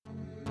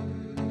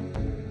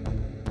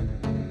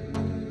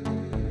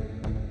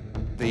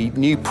The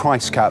new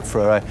price cap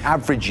for an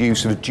average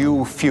use of a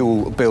dual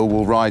fuel bill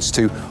will rise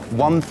to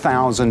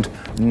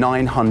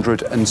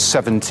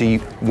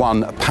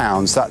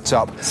 £1,971. That's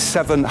up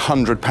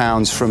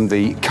 £700 from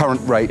the current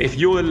rate. If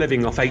you're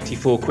living off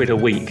 84 quid a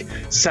week,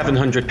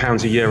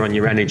 £700 a year on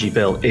your energy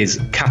bill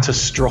is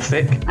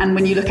catastrophic. And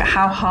when you look at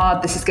how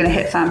hard this is going to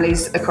hit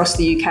families across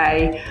the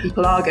UK,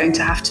 people are going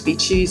to have to be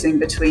choosing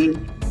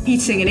between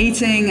heating and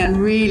eating and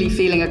really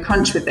feeling a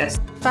crunch with this.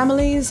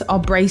 Families are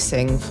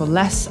bracing for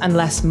less and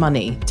less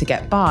money to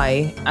get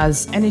by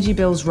as energy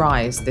bills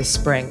rise this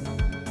spring.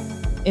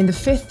 In the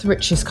fifth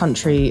richest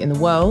country in the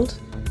world,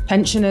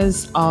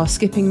 pensioners are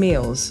skipping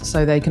meals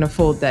so they can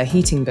afford their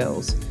heating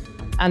bills,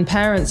 and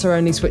parents are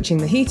only switching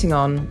the heating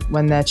on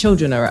when their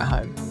children are at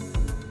home.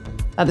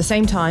 At the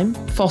same time,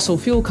 fossil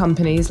fuel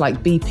companies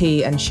like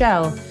BP and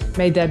Shell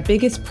made their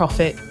biggest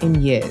profit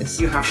in years.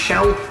 You have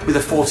Shell with a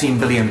 £14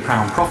 billion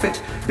profit,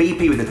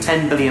 BP with a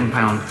 £10 billion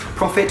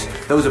profit.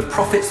 Those are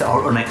profits that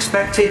are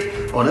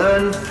unexpected,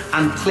 unearned,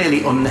 and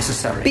clearly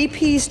unnecessary.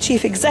 BP's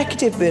chief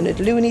executive,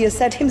 Bernard Looney, has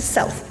said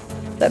himself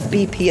that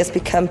BP has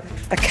become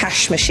a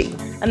cash machine.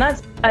 And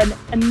that's an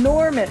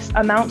enormous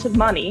amount of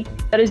money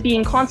that is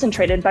being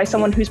concentrated by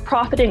someone who's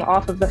profiting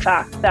off of the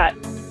fact that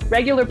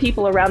regular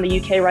people around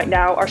the UK right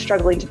now are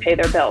struggling to pay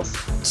their bills.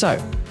 So,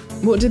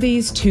 what do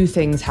these two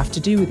things have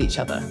to do with each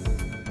other?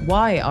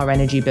 Why are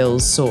energy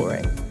bills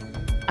soaring?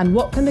 And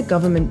what can the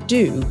government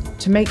do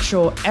to make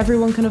sure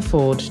everyone can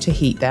afford to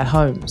heat their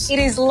homes? It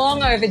is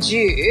long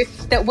overdue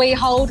that we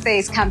hold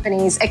these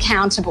companies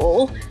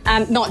accountable,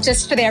 not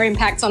just for their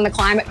impacts on the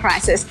climate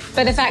crisis,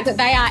 but the fact that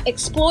they are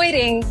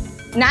exploiting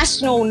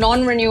national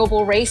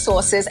non-renewable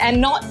resources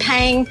and not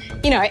paying,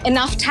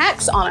 enough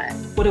tax on it.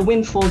 What a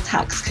windfall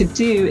tax could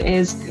do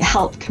is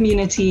help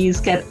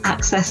communities get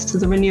access to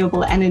the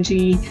renewable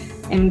energy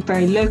in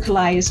very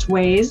localised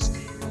ways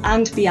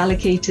and be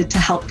allocated to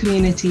help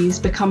communities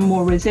become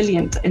more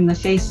resilient in the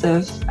face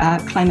of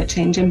climate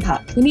change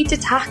impact. We need to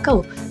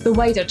tackle the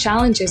wider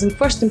challenges, and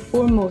first and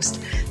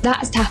foremost,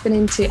 that is tapping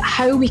into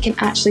how we can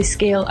actually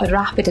scale a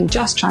rapid and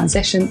just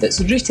transition that's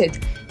rooted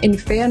in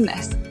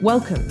fairness.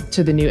 Welcome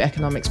to the New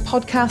Economics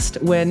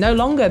Podcast. We're no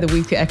longer the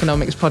Weekly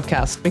Economics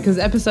Podcast because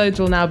episodes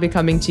will now be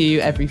coming to you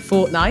every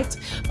fortnight.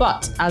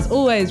 But as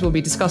always, we'll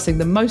be discussing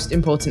the most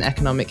important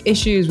economic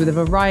issues with a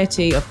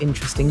variety of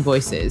interesting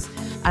voices.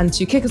 And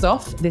to kick us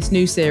off this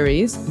new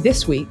series,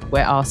 this week we're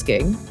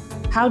asking,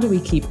 how do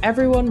we keep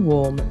everyone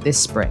warm this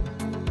spring?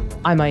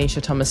 I'm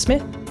Aisha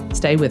Thomas-Smith.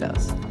 Stay with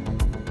us.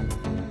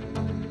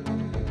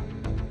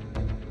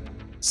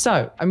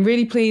 So, I'm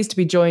really pleased to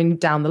be joined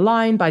down the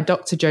line by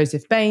Dr.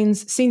 Joseph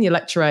Baines, Senior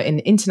Lecturer in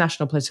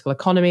International Political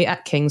Economy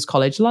at King's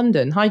College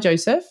London. Hi,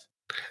 Joseph.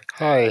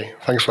 Hi,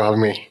 thanks for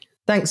having me.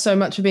 Thanks so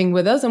much for being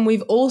with us. And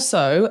we've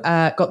also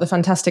got the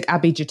fantastic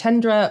Abhi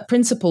Jitendra,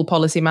 Principal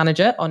Policy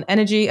Manager on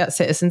Energy at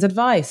Citizens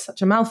Advice.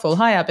 Such a mouthful.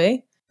 Hi,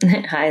 Abhi.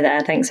 Hi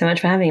there. Thanks so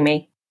much for having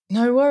me.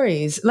 No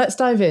worries. Let's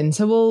dive in.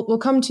 So we'll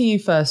come to you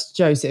first,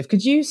 Joseph.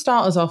 Could you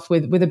start us off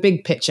with a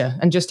big picture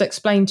and just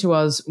explain to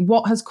us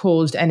what has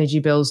caused energy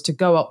bills to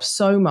go up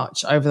so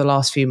much over the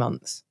last few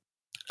months?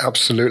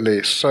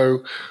 Absolutely.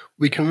 So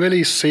we can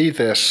really see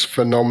this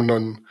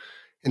phenomenon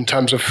in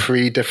terms of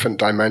three different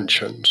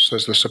dimensions.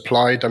 There's the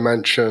supply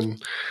dimension,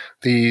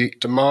 the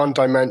demand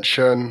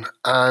dimension,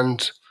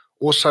 and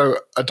also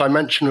a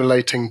dimension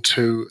relating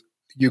to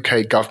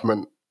UK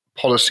government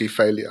policy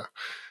failure.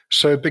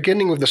 So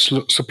beginning with the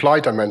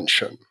supply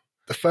dimension,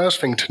 the first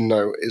thing to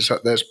note is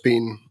that there's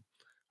been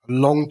a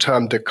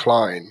long-term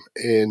decline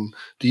in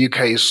the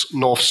UK's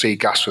North Sea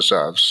gas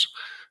reserves.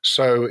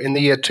 So in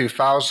the year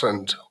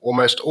 2000,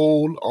 almost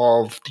all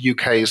of the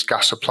UK's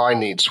gas supply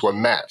needs were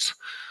met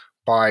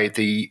by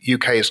the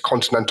UK's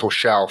continental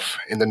shelf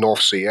in the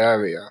North Sea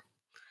area.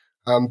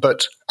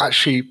 But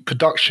actually,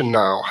 production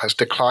now has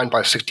declined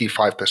by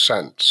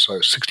 65%, so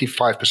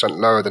 65%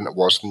 lower than it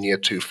was in the year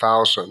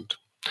 2000.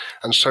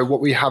 And so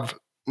what we have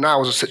now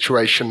is a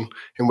situation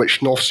in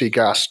which North Sea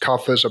gas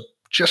covers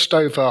just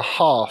over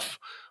half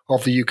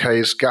of the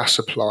UK's gas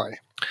supply.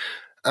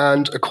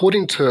 And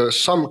according to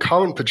some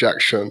current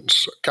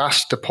projections,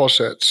 gas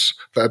deposits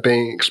that are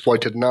being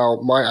exploited now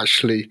might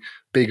actually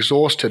be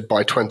exhausted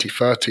by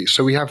 2030.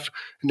 So we have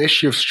an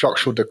issue of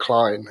structural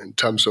decline in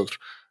terms of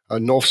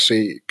North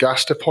Sea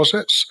gas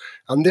deposits.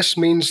 And this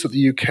means that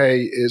the UK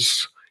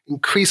is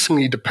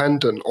increasingly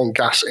dependent on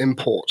gas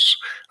imports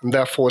and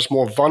therefore is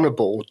more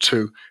vulnerable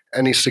to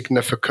any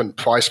significant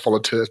price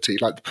volatility,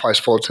 like the price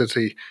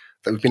volatility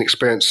that we've been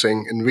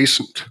experiencing in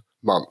recent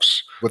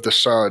months with the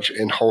surge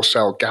in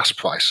wholesale gas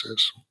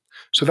prices.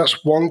 So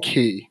that's one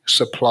key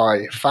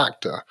supply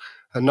factor.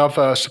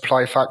 Another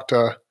supply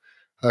factor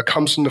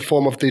comes in the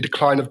form of the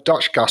decline of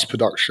Dutch gas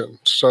production.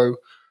 So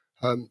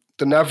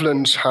the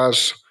Netherlands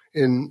has,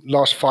 in the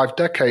last 5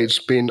 decades,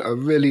 been a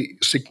really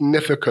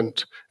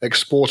significant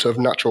exporter of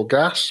natural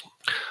gas.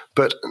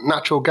 But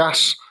natural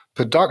gas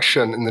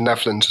production in the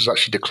Netherlands has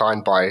actually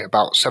declined by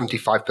about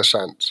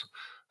 75%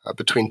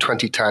 between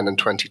 2010 and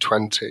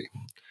 2020.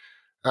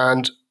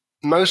 And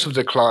most of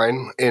the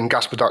decline in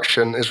gas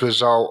production is a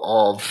result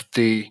of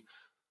the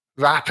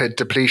rapid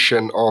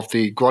depletion of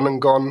the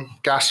Groningen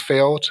gas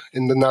field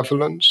in the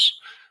Netherlands.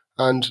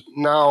 And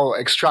now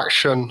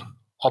extraction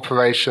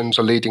operations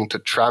are leading to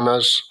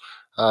tremors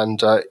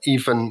and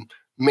even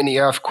mini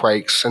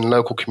earthquakes in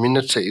local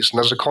communities. And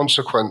as a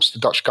consequence, the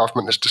Dutch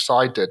government has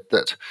decided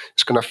that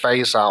it's going to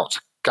phase out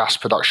gas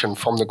production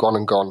from the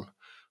Groningen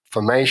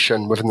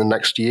formation within the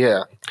next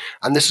year.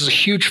 And this is a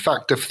huge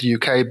factor for the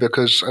UK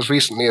because as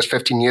recently as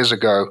 15 years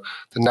ago,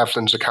 the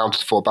Netherlands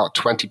accounted for about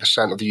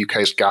 20% of the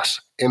UK's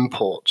gas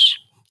imports.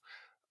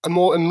 A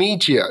more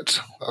immediate,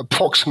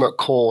 approximate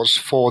cause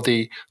for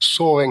the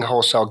soaring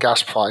wholesale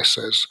gas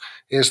prices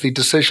is the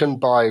decision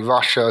by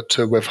Russia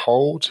to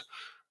withhold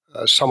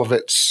some of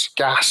its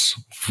gas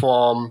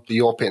from the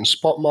European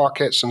spot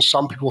markets. And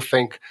some people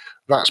think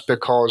that's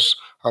because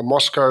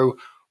Moscow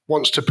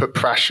wants to put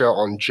pressure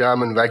on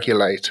German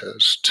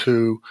regulators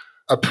to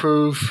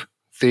approve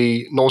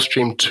the Nord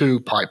Stream 2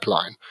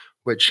 pipeline,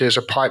 which is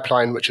a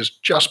pipeline which has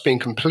just been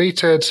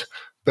completed,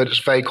 but it's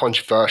very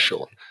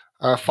controversial.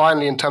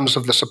 Finally, in terms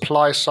of the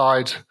supply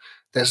side,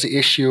 there's the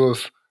issue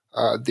of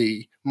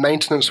the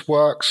maintenance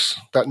works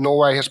that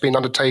Norway has been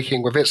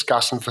undertaking with its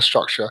gas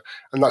infrastructure,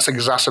 and that's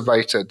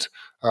exacerbated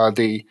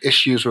the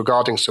issues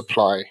regarding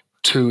supply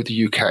to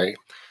the UK.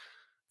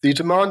 The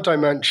demand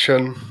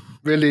dimension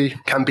really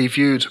can be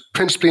viewed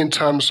principally in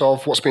terms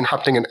of what's been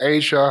happening in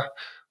Asia.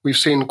 We've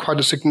seen quite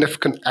a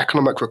significant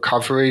economic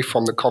recovery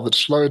from the COVID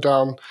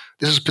slowdown.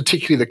 This is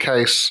particularly the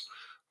case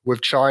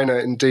with China.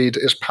 Indeed,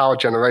 its power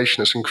generation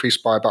has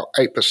increased by about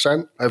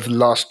 8% over the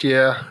last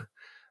year.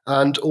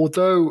 And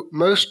although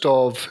most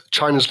of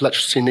China's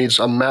electricity needs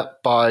are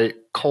met by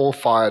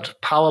coal-fired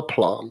power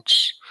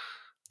plants,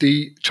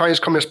 the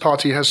Chinese Communist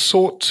Party has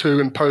sought to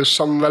impose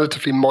some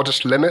relatively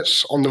modest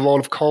limits on the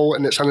role of coal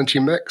in its energy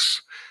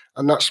mix.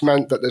 And that's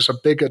meant that there's a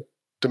bigger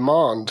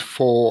demand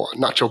for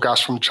natural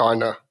gas from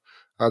China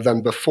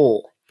than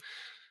before.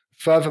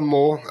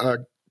 Furthermore,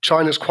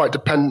 China is quite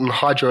dependent on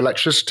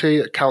hydroelectricity.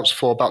 It accounts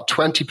for about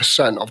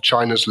 20% of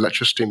China's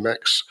electricity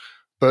mix.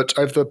 But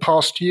over the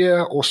past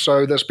year or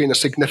so, there's been a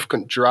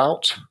significant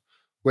drought,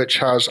 which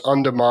has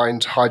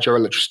undermined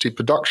hydroelectricity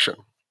production.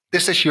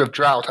 This issue of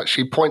drought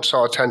actually points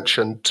our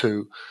attention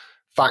to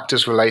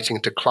factors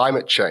relating to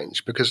climate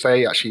change, because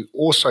they actually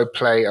also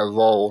play a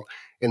role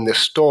in this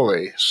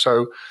story.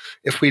 So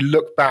if we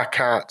look back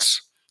at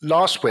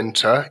last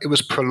winter, it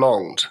was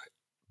prolonged,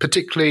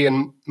 particularly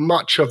in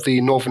much of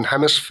the Northern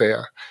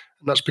Hemisphere.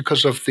 And that's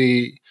because of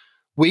the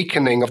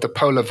weakening of the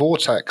polar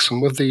vortex.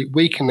 And with the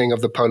weakening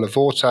of the polar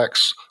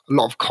vortex, a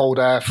lot of cold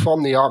air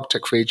from the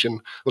Arctic region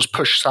was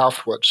pushed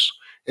southwards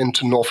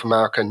into North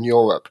America and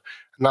Europe.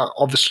 And that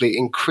obviously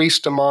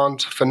increased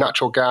demand for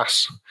natural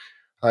gas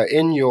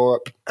in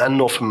Europe and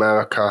North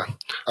America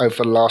over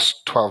the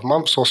last 12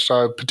 months or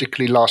so,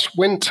 particularly last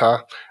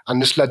winter.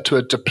 And this led to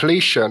a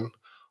depletion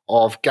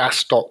of gas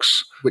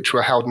stocks which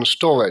were held in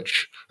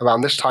storage.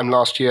 Around this time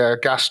last year,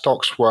 gas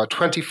stocks were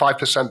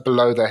 25%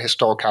 below their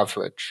historic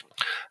average.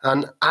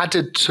 And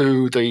added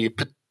to the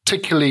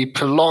particularly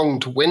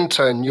prolonged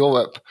winter in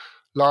Europe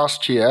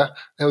last year,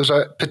 there was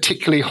a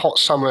particularly hot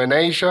summer in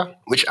Asia,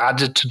 which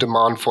added to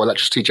demand for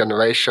electricity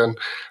generation,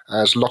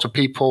 as a lot of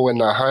people in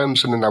their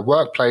homes and in their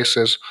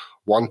workplaces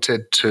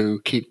wanted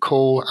to keep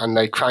cool, and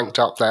they cranked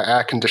up their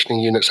air conditioning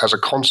units as a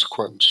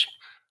consequence.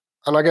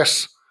 And I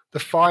guess the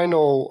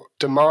final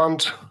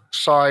demand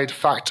side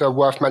factor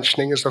worth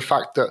mentioning is the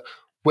fact that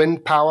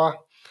wind power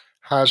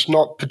has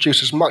not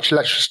produced as much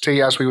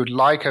electricity as we would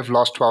like over the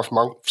last 12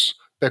 months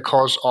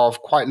because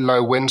of quite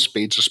low wind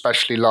speeds,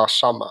 especially last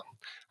summer.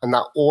 And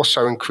that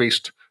also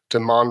increased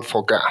demand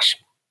for gas.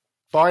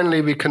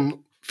 Finally, we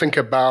can think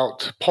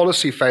about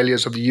policy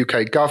failures of the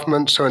UK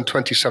government. So in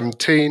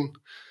 2017,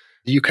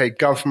 the UK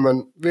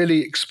government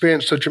really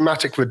experienced a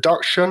dramatic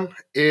reduction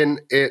in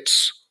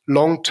its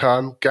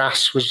long-term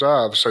gas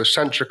reserves. So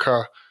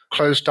Centrica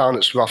closed down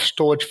its Rough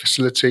storage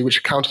facility, which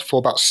accounted for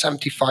about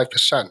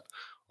 75%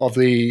 of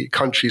the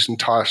country's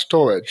entire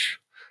storage.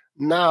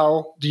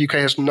 Now, the UK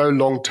has no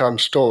long-term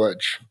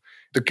storage.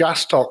 The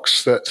gas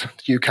stocks that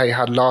the UK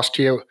had last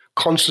year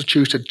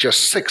constituted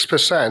just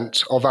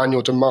 6% of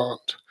annual demand,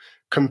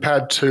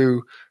 compared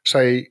to,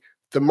 say,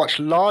 the much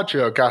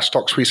larger gas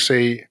stocks we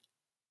see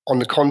on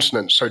the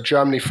continent. So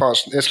Germany,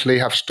 France, and Italy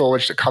have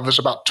storage that covers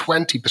about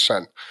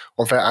 20%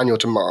 of their annual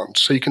demand.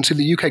 So you can see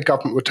the UK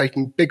government were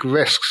taking big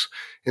risks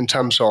in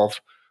terms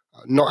of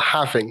not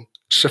having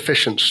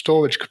sufficient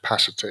storage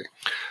capacity.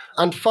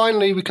 And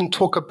finally, we can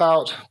talk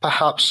about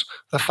perhaps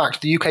the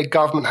fact the UK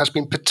government has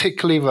been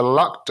particularly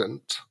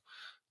reluctant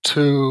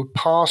to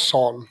pass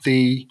on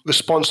the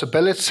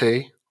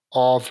responsibility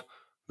of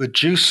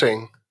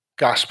reducing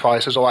gas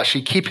prices, or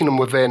actually keeping them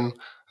within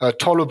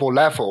tolerable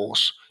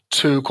levels,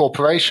 to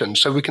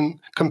corporations. So we can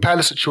compare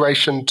the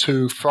situation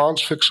to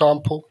France, for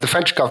example. The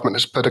French government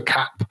has put a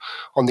cap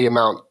on the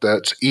amount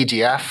that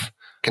EDF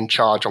can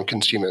charge on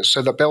consumers,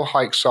 so that bill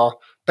hikes are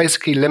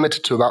basically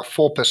limited to about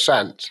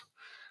 4%.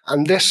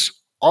 And this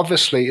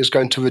obviously is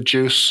going to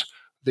reduce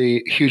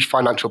the huge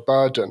financial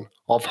burden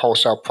of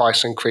wholesale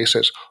price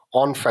increases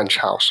on French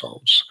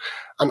households.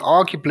 And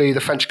arguably,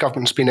 the French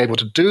government's been able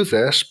to do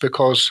this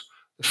because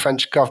the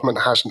French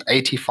government has an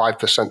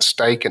 85%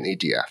 stake in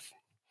EDF.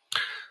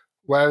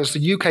 Whereas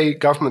the UK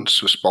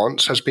government's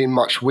response has been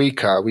much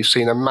weaker. We've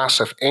seen a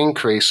massive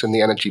increase in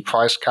the energy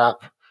price cap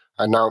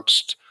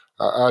announced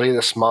earlier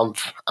this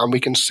month, and we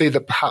can see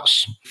that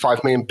perhaps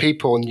 5 million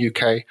people in the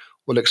UK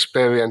will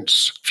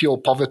experience fuel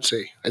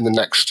poverty in the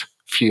next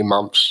few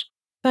months.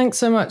 Thanks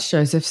so much,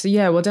 Joseph. So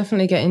yeah, we'll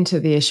definitely get into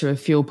the issue of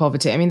fuel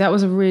poverty. I mean, that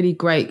was a really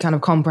great kind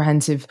of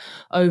comprehensive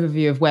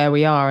overview of where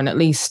we are. And at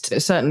least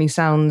it certainly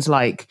sounds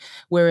like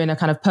we're in a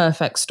kind of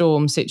perfect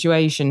storm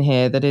situation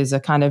here that is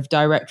a kind of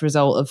direct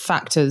result of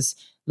factors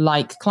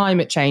like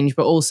climate change,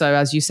 but also,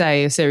 as you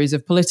say, a series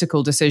of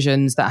political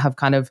decisions that have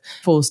kind of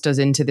forced us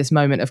into this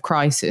moment of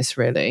crisis,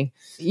 really.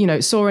 You know,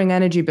 soaring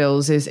energy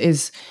bills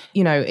is,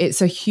 you know,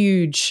 it's a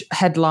huge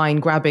headline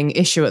grabbing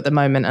issue at the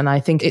moment. And I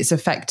think it's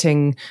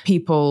affecting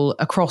people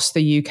across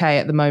the UK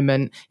at the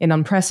moment in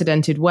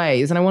unprecedented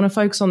ways. And I want to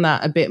focus on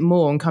that a bit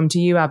more and come to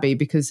you, Abby,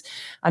 because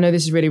I know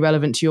this is really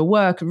relevant to your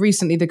work.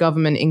 Recently, the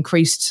government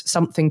increased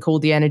something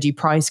called the energy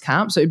price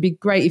cap. So it'd be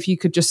great if you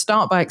could just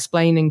start by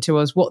explaining to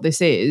us what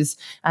this is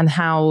and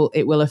how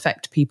it will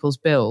affect people's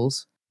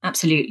bills.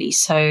 Absolutely.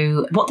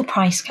 So what the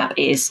price cap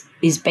is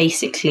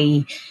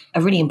basically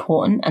a really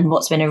important and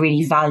what's been a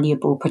really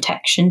valuable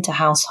protection to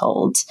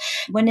households.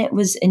 When it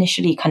was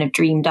initially kind of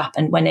dreamed up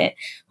and when it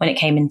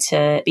came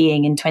into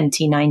being in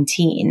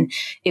 2019,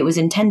 it was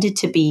intended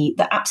to be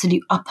the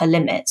absolute upper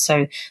limit.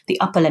 So the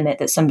upper limit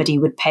that somebody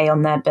would pay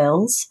on their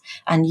bills.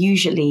 And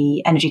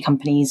usually energy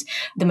companies,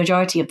 the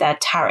majority of their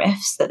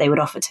tariffs that they would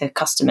offer to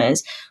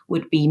customers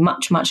would be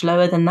much, much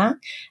lower than that.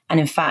 And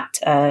in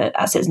fact,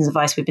 at Citizens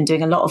Advice, we've been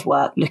doing a lot of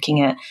work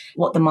looking at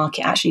what the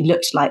market actually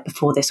looked like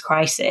before this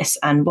crisis.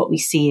 And what we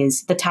see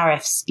is the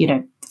tariffs,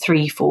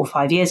 3, 4,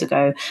 5 years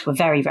ago were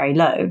very, very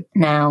low.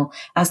 Now,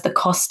 as the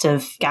cost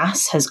of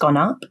gas has gone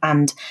up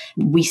and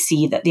we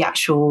see that the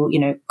actual,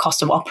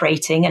 cost of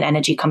operating an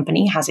energy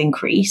company has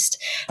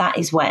increased, that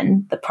is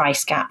when the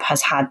price gap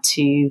has had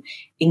to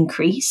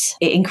increase.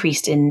 It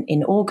increased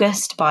in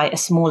August by a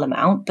small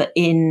amount, but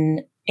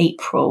in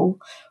April,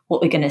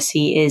 what we're going to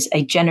see is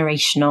a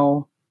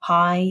generational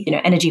high,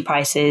 energy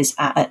prices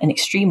at an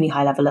extremely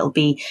high level. It'll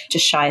be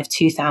just shy of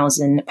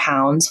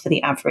 £2,000 for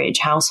the average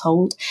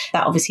household.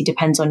 That obviously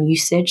depends on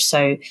usage.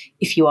 So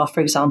if you are, for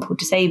example,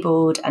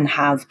 disabled and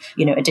have,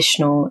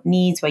 additional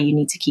needs where you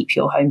need to keep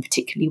your home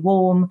particularly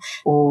warm,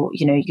 or,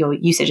 your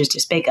usage is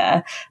just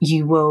bigger,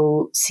 you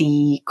will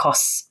see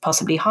costs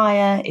possibly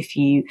higher. If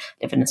you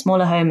live in a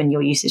smaller home and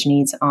your usage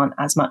needs aren't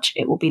as much,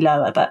 it will be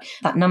lower. But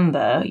that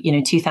number,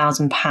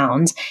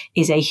 £2,000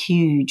 is a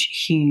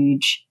huge,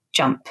 huge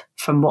jump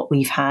from what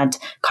we've had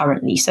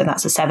currently. So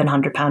that's a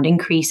 £700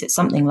 increase. It's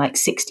something like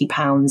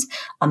 £60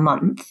 a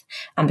month.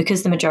 And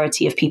because the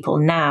majority of people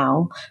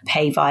now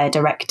pay via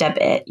direct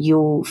debit,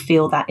 you'll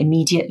feel that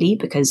immediately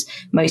because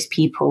most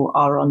people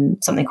are on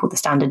something called the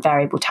standard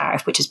variable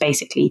tariff, which is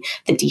basically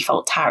the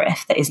default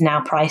tariff that is now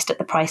priced at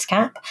the price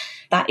cap.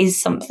 That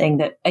is something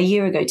that a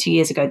year ago, 2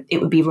 years ago, it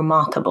would be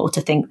remarkable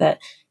to think that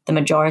the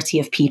majority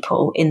of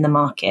people in the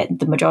market,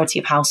 the majority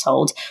of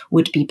households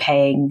would be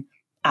paying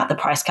at the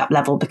price cap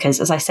level, because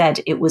as I said,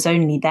 it was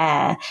only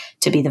there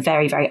to be the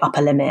very, very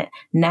upper limit.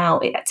 Now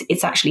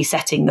it's actually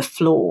setting the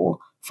floor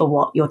for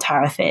what your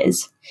tariff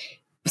is.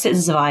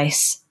 Citizens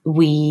Advice,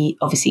 we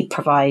obviously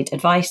provide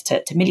advice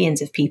to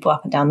millions of people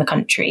up and down the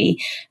country.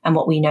 And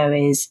what we know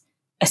is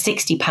a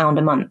 £60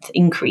 a month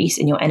increase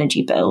in your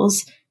energy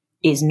bills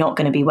is not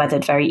going to be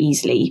weathered very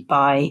easily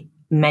by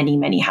many,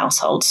 many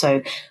households.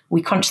 So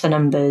we crunched the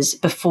numbers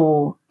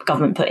before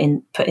government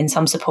put in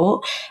some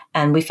support,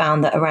 and we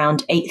found that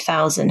around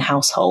 8,000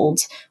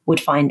 households would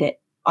find it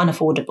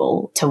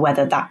unaffordable to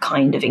weather that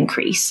kind of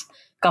increase.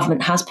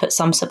 Government has put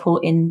some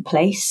support in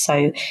place.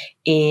 So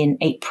in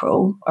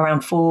April,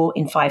 around 4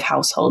 in 5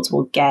 households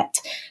will get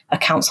a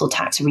council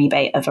tax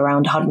rebate of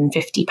around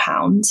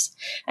 £150.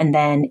 And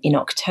then in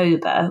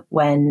October,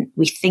 when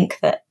we think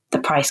that the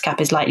price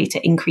cap is likely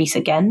to increase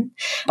again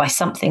by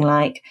something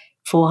like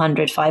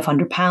 £400,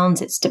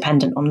 £500. It's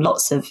dependent on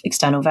lots of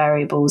external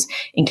variables,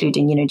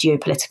 including,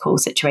 geopolitical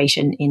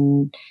situation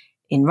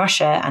in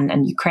Russia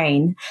and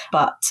Ukraine.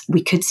 But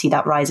we could see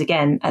that rise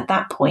again. At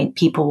that point,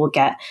 people will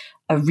get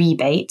a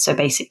rebate. So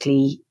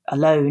basically a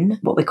loan,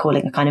 what we're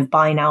calling a kind of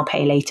buy now,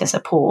 pay later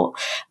support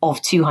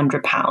of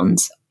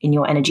 £200 in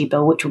your energy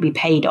bill, which will be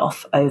paid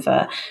off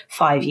over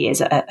 5 years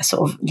at a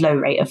sort of low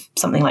rate of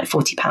something like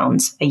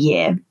 £40 a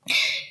year.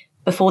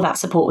 Before that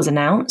support was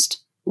announced,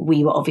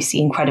 we were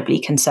obviously incredibly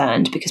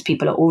concerned because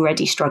people are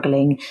already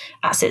struggling.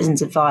 At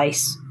Citizens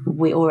Advice,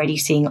 we're already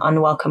seeing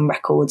unwelcome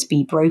records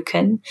be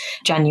broken.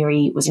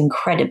 January was an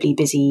incredibly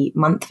busy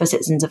month for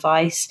Citizens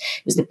Advice.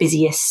 It was the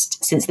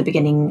busiest since the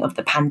beginning of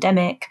the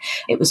pandemic.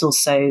 It was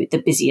also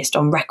the busiest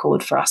on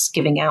record for us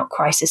giving out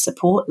crisis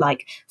support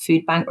like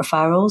food bank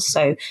referrals.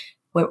 So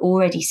we're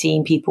already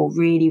seeing people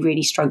really,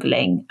 really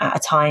struggling at a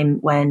time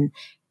when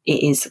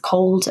it is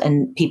cold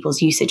and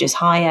people's usage is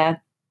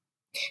higher.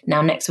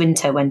 Now, next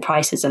winter, when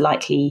prices are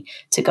likely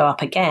to go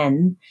up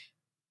again,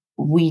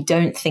 we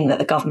don't think that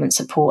the government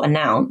support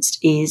announced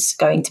is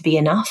going to be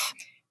enough.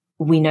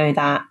 We know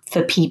that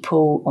for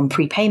people on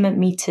prepayment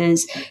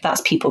meters,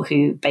 that's people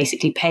who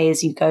basically pay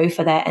as you go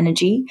for their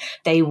energy.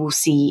 They will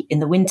see in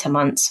the winter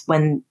months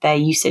when their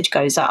usage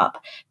goes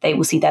up, they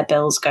will see their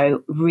bills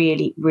go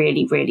really,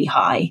 really, really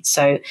high.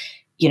 So,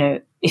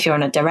 if you're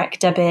on a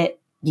direct debit,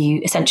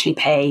 you essentially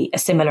pay a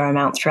similar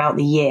amount throughout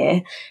the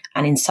year.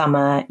 And in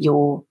summer,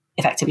 you're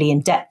effectively in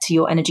debt to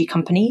your energy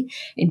company.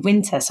 In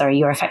winter,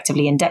 you're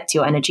effectively in debt to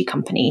your energy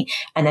company.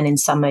 And then in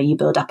summer, you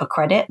build up a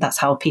credit. That's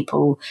how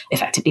people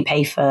effectively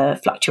pay for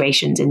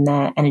fluctuations in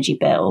their energy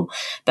bill.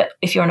 But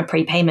if you're on a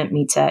prepayment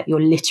meter,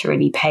 you're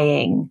literally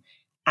paying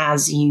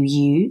as you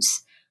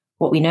use.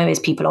 What we know is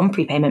people on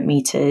prepayment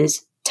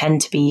meters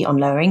tend to be on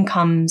lower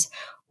incomes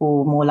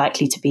or more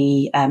likely to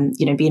be,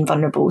 be in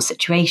vulnerable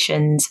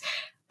situations.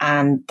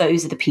 And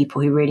those are the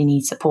people who really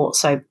need support.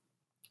 So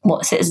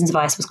what Citizens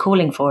Advice was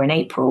calling for in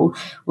April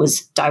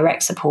was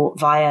direct support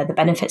via the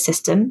benefit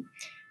system.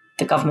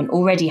 The government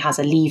already has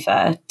a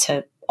lever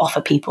to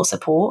offer people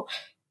support.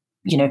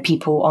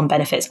 People on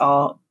benefits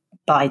are,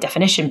 by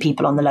definition,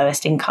 people on the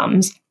lowest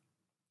incomes.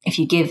 If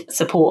you give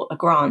support, a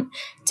grant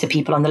to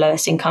people on the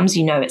lowest incomes,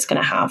 it's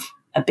going to have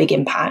a big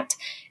impact.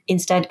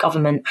 Instead,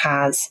 government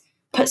has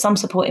put some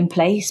support in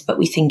place, but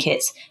we think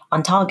it's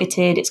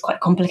untargeted, it's quite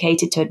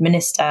complicated to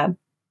administer.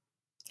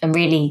 And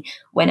really,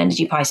 when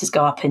energy prices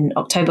go up in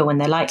October, when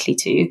they're likely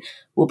to,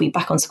 we'll be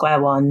back on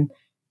square one,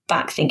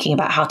 back thinking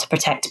about how to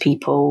protect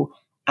people.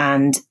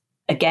 And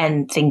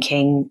again,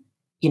 thinking,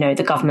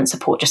 the government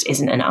support just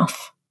isn't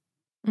enough.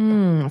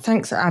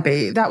 Thanks,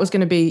 Abby. That was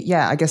going to be,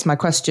 I guess my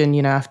question,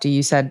 after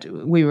you said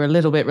we were a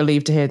little bit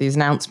relieved to hear these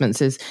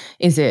announcements is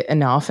it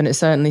enough? And it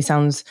certainly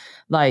sounds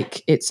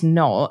like it's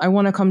not. I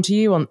want to come to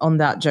you on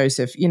that,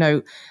 Joseph.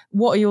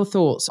 What are your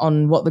thoughts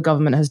on what the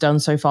government has done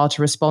so far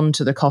to respond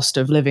to the cost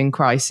of living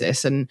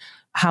crisis, and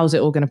how's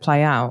it all going to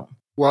play out?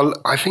 Well,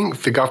 I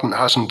think the government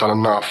hasn't done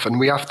enough, and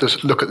we have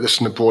to look at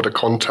this in a broader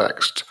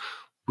context.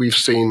 We've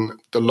seen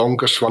the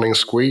longest running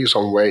squeeze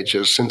on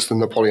wages since the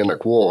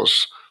Napoleonic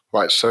Wars.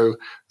 Right, so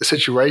the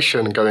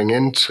situation going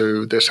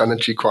into this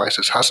energy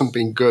crisis hasn't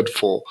been good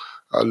for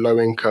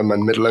low-income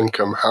and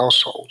middle-income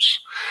households.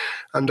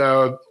 And there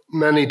are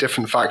many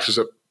different factors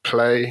at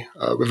play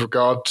with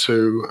regard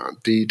to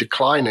the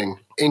declining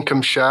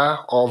income share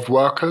of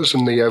workers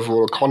in the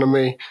overall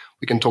economy.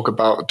 We can talk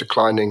about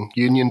declining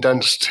union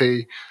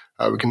density.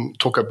 We can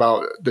talk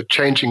about the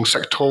changing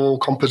sectoral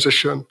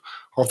composition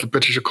of the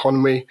British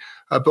economy.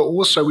 But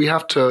also we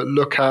have to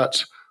look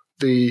at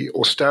the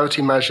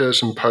austerity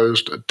measures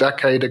imposed a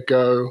decade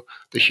ago,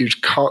 the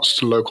huge cuts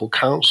to local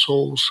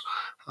councils,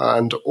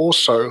 and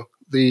also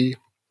the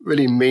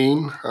really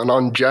mean and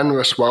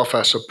ungenerous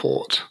welfare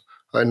support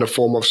in the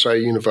form of, say,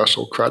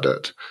 universal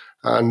credit.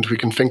 And we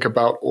can think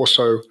about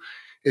also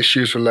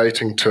issues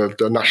relating to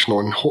the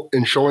national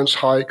insurance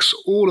hikes.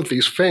 All of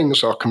these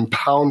things are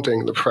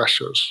compounding the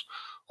pressures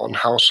on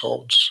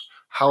households.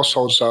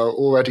 Households are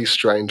already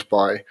strained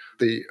by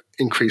the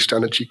increased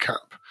energy cap.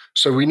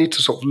 So we need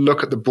to sort of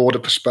look at the broader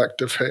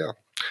perspective here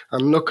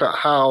and look at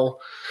how,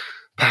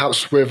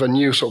 perhaps with a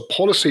new sort of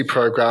policy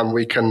program,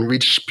 we can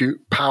redistribute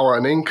power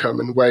and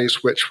income in ways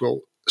which will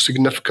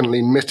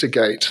significantly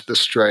mitigate the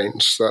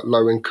strains that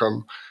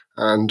low-income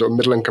and or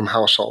middle-income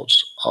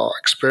households are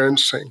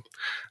experiencing.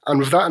 And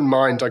with that in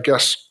mind, I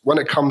guess when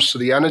it comes to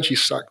the energy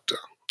sector,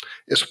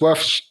 it's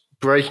worth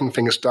breaking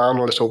things down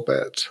a little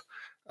bit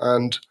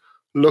and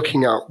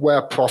looking at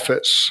where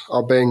profits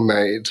are being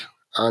made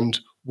and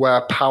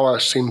where power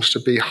seems to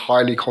be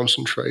highly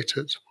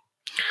concentrated.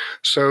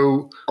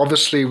 So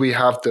obviously we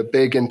have the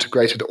big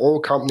integrated oil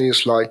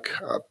companies like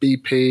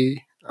BP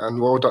and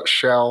Royal Dutch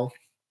Shell,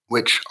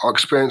 which are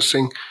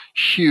experiencing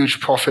huge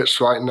profits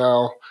right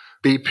now.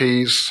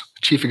 BP's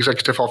chief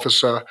executive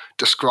officer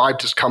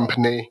described his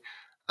company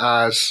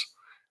as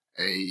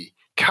a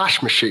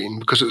cash machine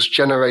because it's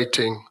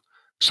generating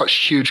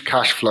such huge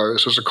cash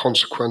flows as a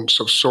consequence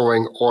of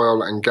soaring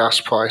oil and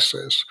gas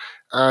prices.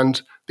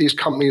 And these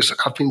companies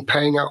have been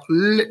paying out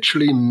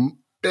literally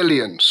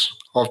billions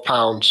of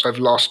pounds over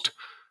the last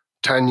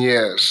 10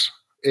 years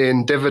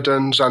in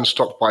dividends and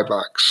stock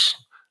buybacks.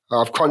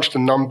 I've crunched the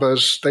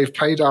numbers. They've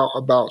paid out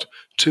about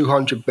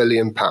 £200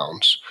 billion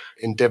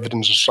in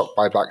dividends and stock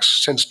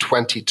buybacks since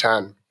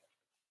 2010.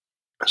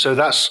 So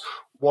that's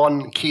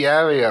one key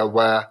area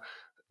where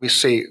we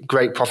see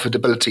great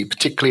profitability,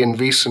 particularly in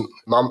recent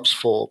months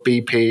for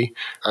BP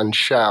and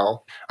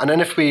Shell. And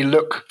then if we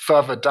look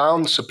further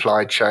down the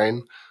supply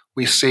chain,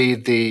 we see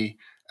the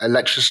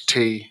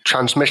electricity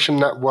transmission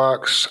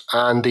networks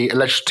and the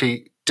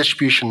electricity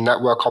distribution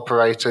network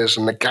operators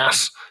and the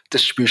gas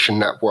distribution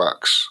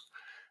networks.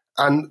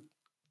 And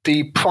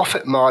the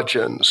profit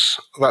margins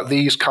that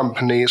these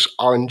companies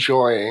are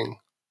enjoying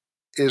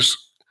is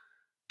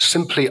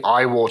simply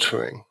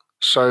eye-watering.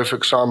 So, for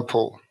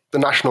example, the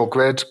National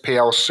Grid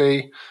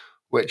PLC,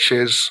 which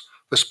is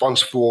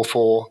responsible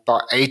for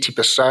about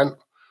 80%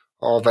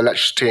 of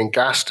electricity and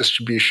gas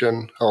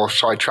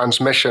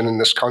transmission in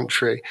this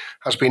country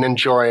has been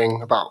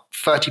enjoying about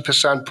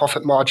 30%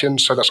 profit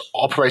margins. So that's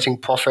operating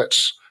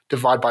profits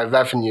divided by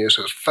revenues.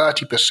 So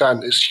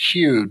 30% is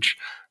huge.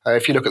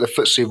 If you look at the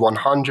FTSE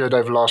 100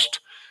 over the last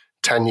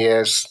 10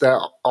 years, their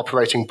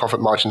operating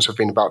profit margins have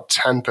been about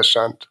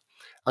 10%.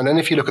 And then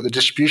if you look at the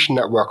distribution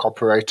network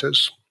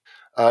operators,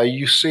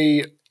 you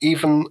see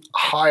even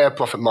higher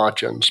profit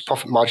margins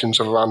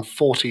of around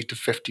 40 to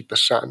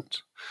 50%.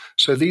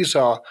 So these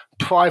are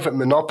private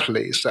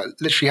monopolies that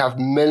literally have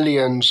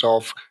millions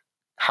of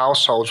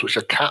households which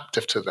are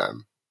captive to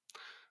them,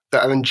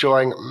 that are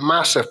enjoying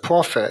massive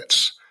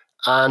profits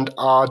and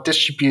are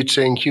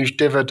distributing huge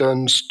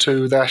dividends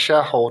to their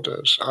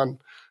shareholders. And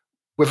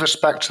with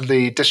respect to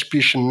the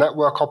distribution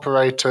network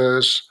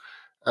operators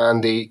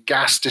and the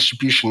gas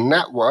distribution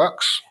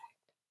networks,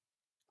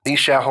 these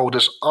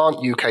shareholders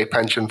aren't UK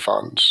pension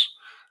funds.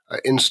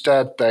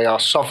 Instead, they are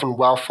sovereign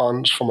wealth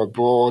funds from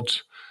abroad.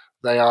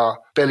 They are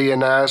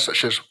billionaires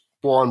such as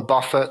Warren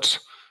Buffett,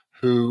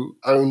 who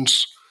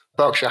owns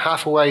Berkshire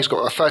Hathaway. He's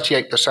got a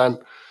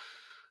 38%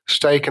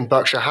 stake in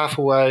Berkshire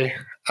Hathaway,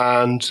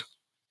 and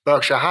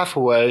Berkshire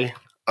Hathaway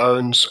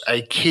owns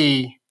a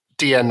key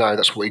DNO,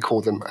 that's what we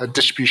call them, a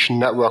distribution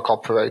network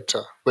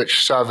operator,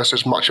 which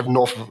services much of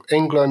north of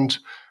England.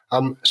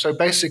 So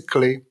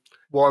basically,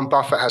 Warren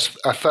Buffett has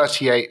a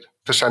 38%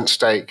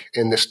 stake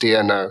in this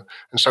DNO.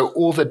 And so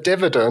all the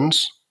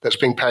dividends that's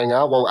being paying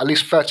out, well, at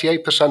least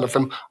 38% of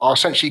them are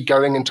essentially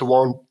going into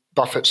Warren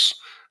Buffett's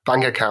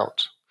bank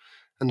account.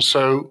 And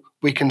so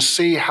we can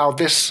see how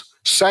this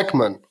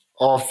segment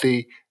of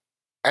the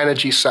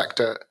energy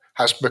sector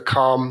has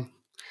become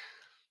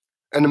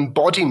an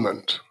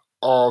embodiment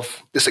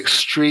of this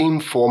extreme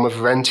form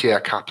of rentier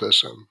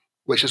capitalism,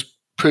 which has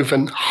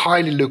proven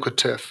highly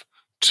lucrative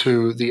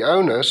to the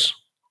owners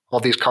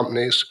of these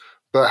companies,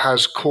 but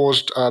has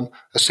caused a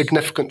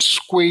significant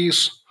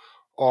squeeze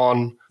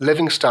on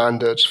living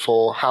standards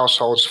for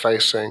households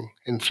facing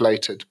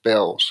inflated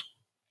bills.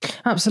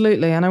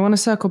 Absolutely. And I want to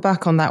circle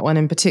back on that one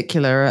in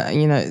particular,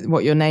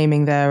 what you're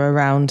naming there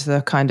around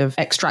the kind of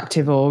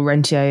extractive or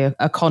rentier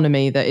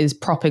economy that is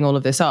propping all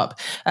of this up.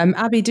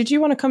 Abby, did you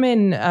want to come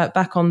in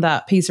back on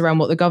that piece around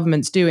what the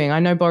government's doing? I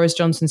know Boris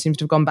Johnson seems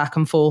to have gone back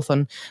and forth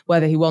on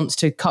whether he wants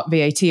to cut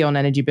VAT on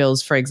energy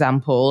bills, for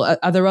example.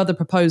 Are there other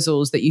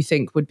proposals that you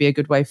think would be a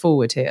good way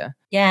forward here?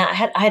 Yeah,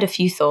 I had a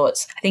few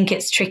thoughts. I think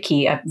it's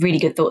tricky. Really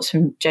good thoughts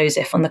from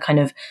Joseph on the kind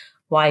of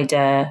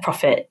wider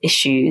profit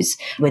issues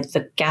with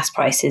the gas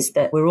prices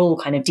that we're all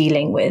kind of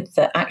dealing with,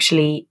 that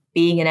actually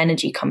being an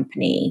energy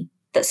company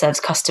that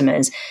serves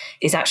customers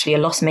is actually a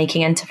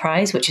loss-making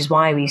enterprise, which is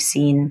why we've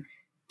seen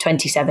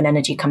 27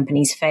 energy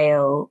companies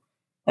fail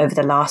over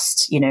the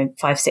last,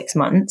 5-6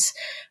 months,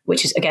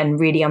 which is, again,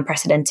 really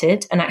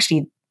unprecedented. And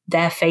actually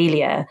their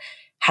failure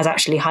has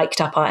actually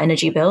hiked up our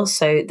energy bills.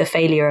 So the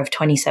failure of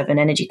 27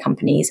 energy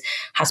companies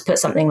has put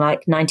something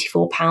like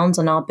 £94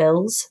 on our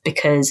bills,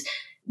 because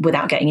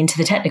without getting into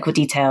the technical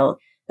detail,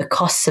 the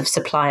costs of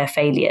supplier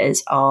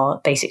failures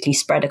are basically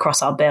spread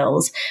across our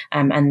bills.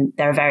 And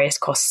there are various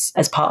costs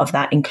as part of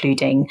that,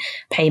 including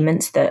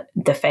payments that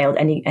the failed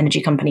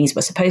energy companies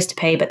were supposed to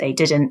pay, but they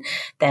didn't,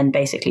 then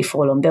basically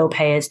fall on bill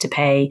payers to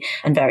pay,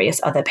 and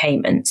various other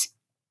payments.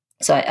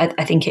 So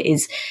I think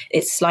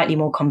it's slightly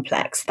more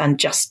complex than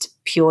just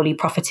purely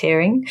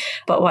profiteering.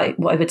 But what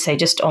I would say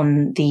just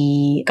on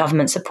the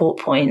government support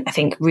point, I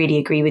think really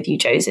agree with you,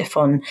 Joseph,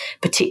 on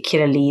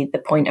particularly the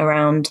point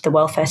around the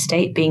welfare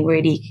state being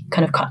really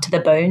kind of cut to the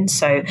bone.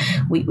 So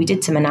we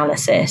did some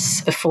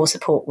analysis before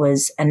support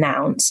was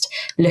announced,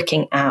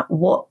 looking at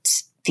what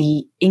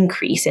the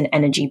increase in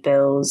energy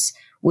bills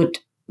would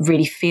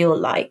really feel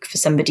like for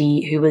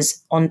somebody who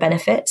was on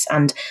benefits.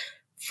 And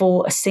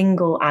for a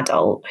single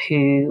adult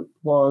who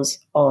was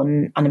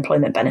on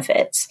unemployment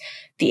benefits,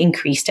 the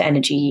increase to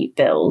energy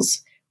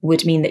bills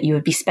would mean that you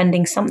would be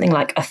spending something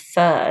like a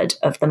third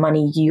of the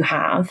money you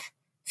have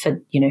for,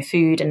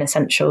 food and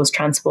essentials,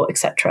 transport,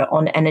 etc.,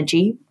 on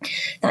energy.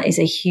 That is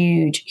a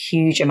huge,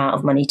 huge amount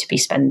of money to be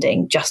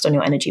spending just on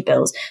your energy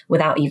bills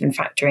without even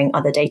factoring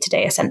other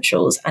day-to-day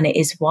essentials. And it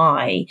is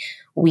why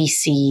we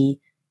see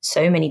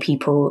so many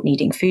people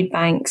needing food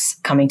banks,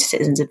 coming to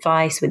Citizens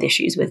Advice with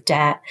issues with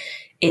debt.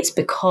 It's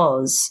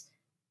because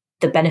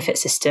the benefit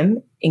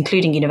system,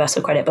 including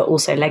universal credit, but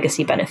also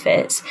legacy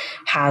benefits,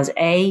 has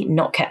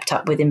not kept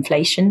up with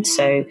inflation.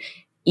 So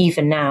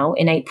even now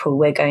in April,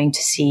 we're going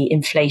to see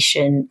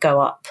inflation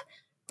go up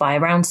by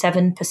around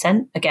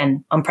 7%.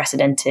 Again,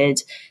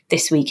 unprecedented.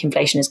 This week,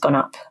 inflation has gone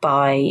up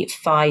by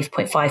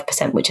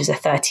 5.5%, which is a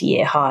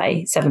 30-year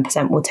high.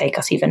 7% will take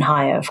us even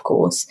higher, of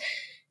course.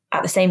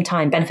 At the same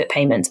time, benefit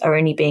payments are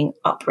only being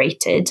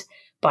uprated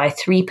by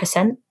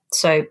 3%.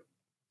 So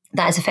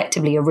that is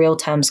effectively a real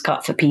terms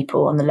cut for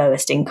people on the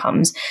lowest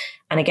incomes.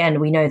 And again,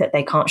 we know that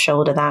they can't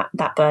shoulder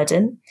that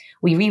burden.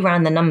 We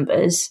reran the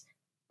numbers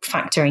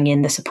factoring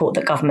in the support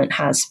that government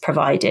has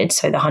provided,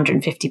 so the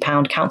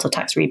 £150 council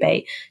tax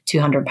rebate,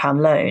 £200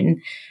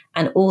 loan.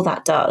 And all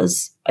that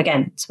does,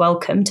 again, it's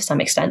welcome to some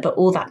extent, but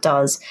all that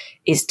does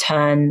is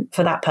turn,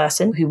 for that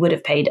person who would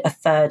have paid a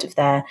third of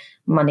their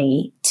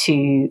money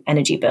to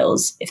energy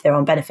bills if they're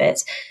on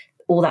benefits,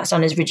 all that's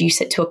done is reduce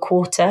it to a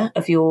quarter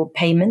of your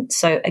payment.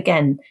 So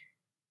again,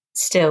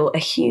 still a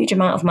huge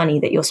amount of money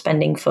that you're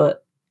spending for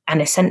an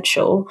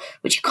essential,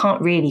 which you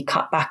can't really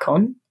cut back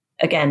on.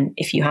 Again,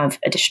 if you have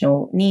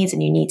additional needs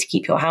and you need to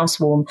keep your house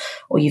warm,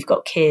 or you've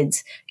got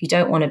kids, you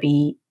don't want to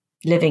be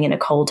living in a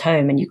cold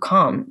home, and you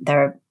can't.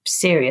 There are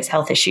serious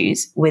health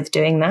issues with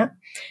doing that.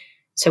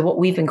 So what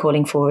we've been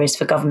calling for is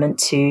for government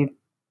to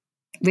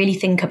really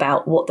think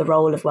about what the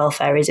role of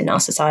welfare is in our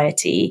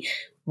society,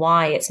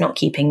 why it's not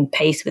keeping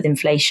pace with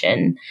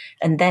inflation.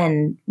 And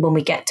then when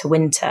we get to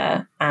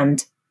winter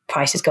and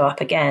prices go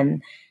up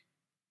again,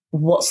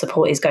 what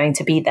support is going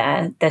to be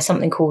there? There's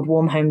something called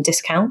Warm Home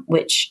Discount,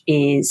 which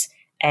is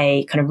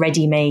a kind of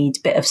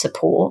ready-made bit of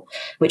support,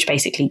 which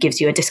basically gives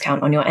you a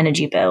discount on your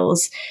energy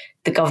bills.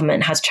 The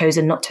government has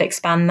chosen not to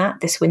expand that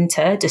this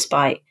winter,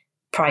 despite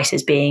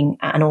prices being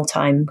at an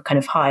all-time kind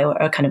of high, or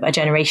a kind of a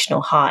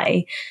generational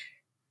high.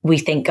 We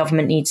think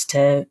government needs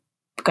to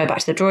go back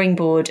to the drawing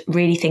board,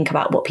 really think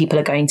about what people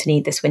are going to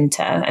need this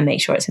winter and make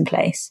sure it's in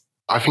place.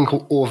 I think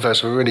all of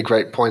those are really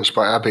great points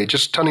by Abby.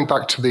 Just turning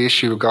back to the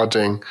issue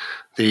regarding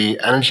the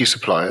energy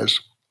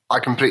suppliers, I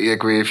completely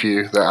agree with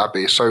you there,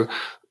 Abby. So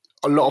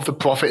a lot of the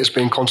profit is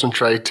being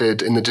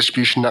concentrated in the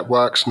distribution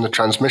networks and the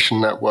transmission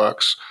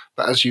networks.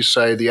 But as you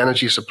say, the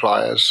energy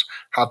suppliers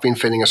have been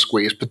feeling a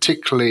squeeze,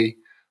 particularly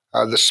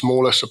the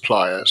smaller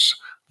suppliers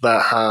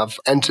that have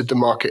entered the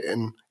market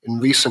in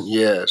recent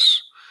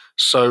years.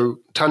 So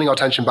turning our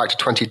attention back to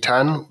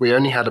 2010, we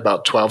only had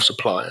about 12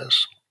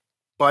 suppliers.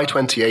 By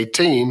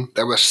 2018,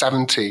 there were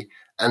 70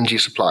 energy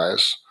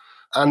suppliers.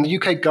 And the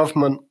UK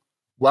government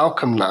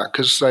welcomed that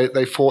because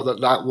they thought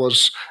that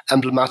was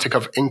emblematic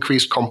of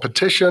increased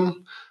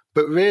competition.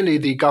 But really,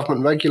 the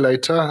government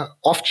regulator,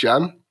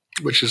 Ofgem,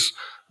 which is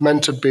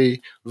meant to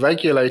be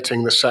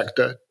regulating the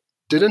sector,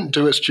 didn't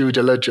do its due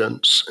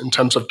diligence in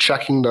terms of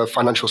checking the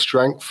financial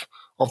strength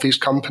of these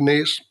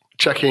companies,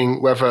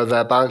 checking whether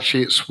their balance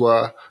sheets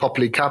were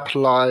properly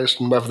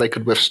capitalized and whether they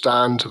could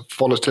withstand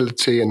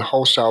volatility in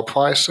wholesale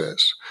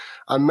prices.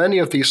 And many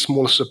of these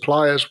smaller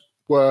suppliers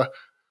were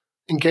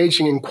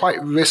engaging in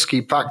quite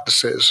risky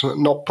practices,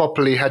 not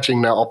properly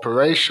hedging their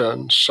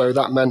operations. So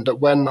that meant that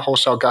when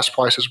wholesale gas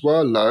prices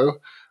were low,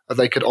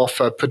 they could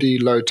offer pretty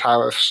low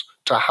tariffs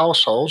to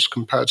households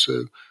compared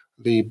to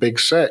the big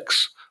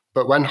six.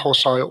 But when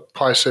wholesale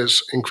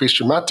prices increased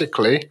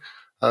dramatically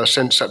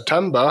since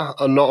September,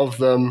 a lot of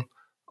them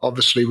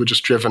obviously were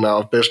just driven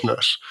out of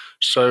business.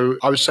 So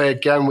I would say,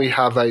 again, we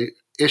have an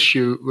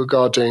issue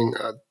regarding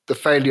the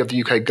failure of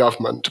the UK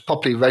government to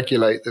properly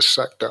regulate this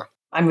sector.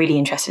 I'm really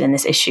interested in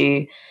this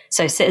issue.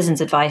 So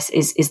Citizens Advice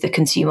is the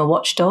consumer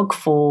watchdog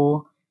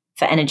for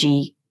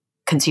energy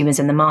consumers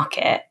in the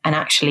market. And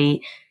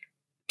actually,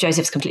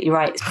 Joseph's completely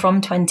right.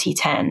 From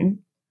 2010,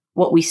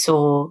 what we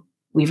saw,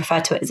 we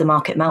referred to it as a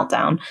market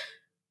meltdown.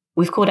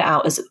 We've called it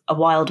out as a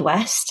Wild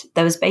West.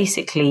 There was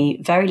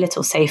basically very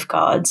little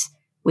safeguards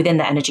within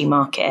the energy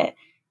market.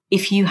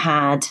 If you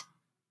had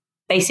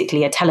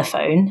basically a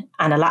telephone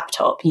and a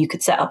laptop, you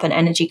could set up an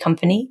energy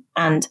company.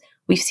 And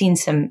we've seen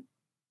some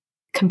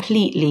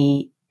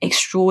completely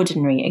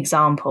extraordinary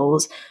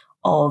examples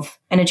of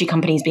energy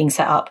companies being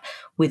set up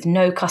with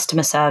no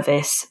customer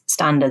service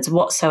standards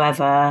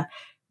whatsoever.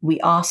 We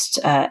asked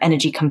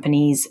energy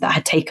companies that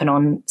had taken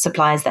on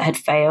suppliers that had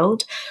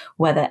failed,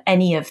 whether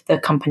any of the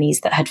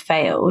companies that had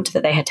failed,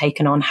 that they had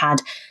taken on,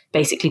 had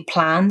basically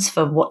plans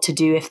for what to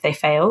do if they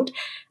failed.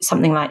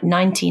 Something like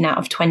 19 out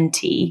of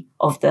 20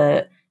 of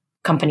the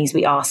companies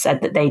we asked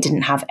said that they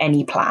didn't have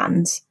any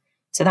plans.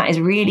 So that is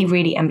really,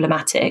 really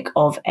emblematic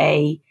of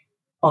a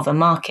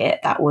market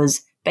that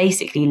was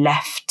basically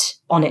left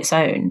on its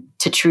own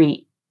to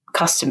treat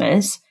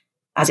customers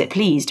as it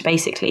pleased,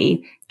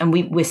 basically. And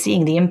we're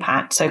seeing the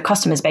impact. So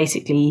customers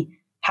basically,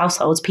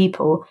 households,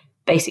 people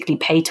basically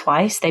pay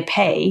twice. They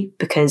pay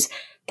because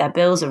their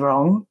bills are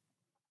wrong,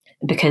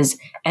 because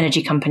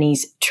energy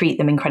companies treat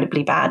them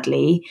incredibly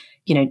badly,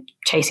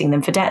 chasing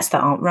them for debts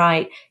that aren't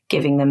right,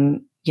 giving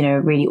them,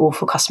 really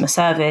awful customer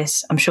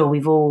service. I'm sure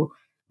we've all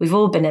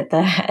been at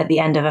the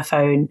end of a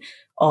phone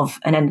of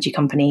an energy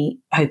company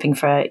hoping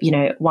for,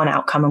 one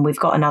outcome, and we've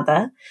got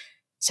another.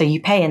 So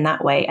you pay in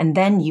that way, and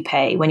then you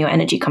pay when your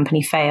energy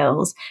company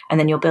fails, and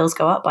then your bills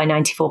go up by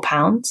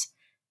 £94.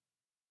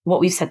 What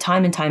we've said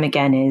time and time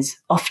again is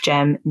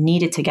Ofgem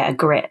needed to get a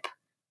grip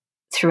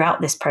throughout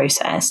this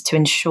process to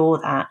ensure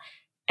that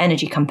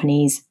energy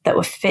companies that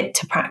were fit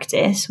to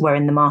practice were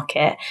in the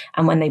market.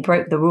 And when they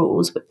broke the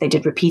rules, which they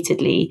did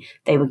repeatedly,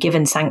 they were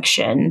given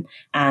sanction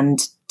and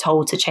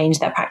told to change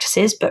their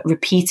practices. But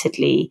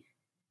repeatedly,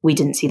 we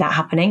didn't see that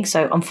happening.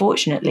 So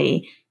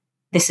unfortunately,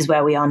 this is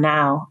where we are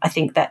now. I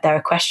think that there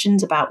are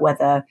questions about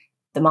whether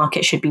the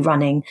market should be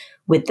running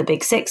with the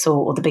big six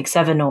or the big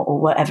seven or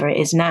whatever it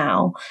is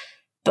now.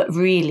 But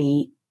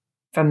really,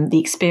 from the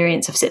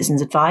experience of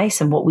Citizens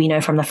Advice and what we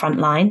know from the front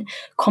line,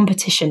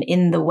 competition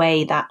in the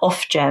way that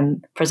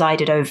Ofgem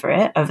presided over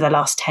it over the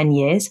last 10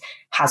 years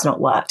has not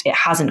worked. It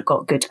hasn't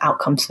got good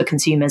outcomes for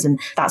consumers, and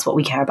that's what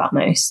we care about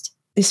most.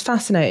 It's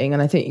fascinating.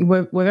 And I think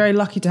we're very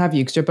lucky to have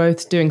you because you're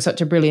both doing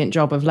such a brilliant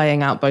job of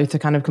laying out both the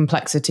kind of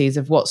complexities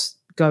of what's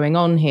going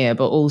on here,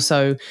 but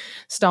also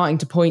starting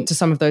to point to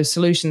some of those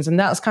solutions. And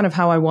that's kind of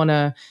how I want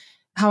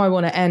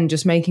to end,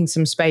 just making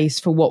some space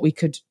for what we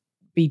could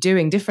be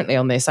doing differently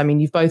on this. I mean,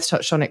 you've both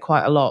touched on it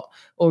quite a lot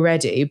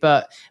already,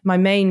 but my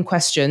main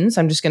questions,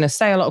 I'm just going to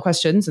say a lot of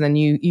questions and then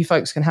you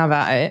folks can have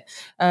at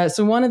it.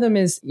 So one of them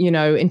is,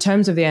 in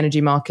terms of the energy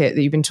market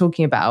that you've been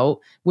talking about,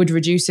 would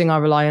reducing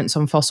our reliance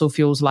on fossil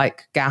fuels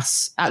like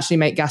gas actually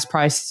make gas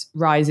price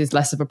rises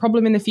less of a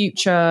problem in the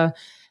future?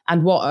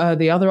 And what are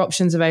the other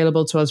options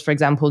available to us? For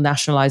example,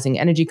 nationalizing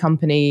energy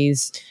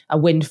companies, a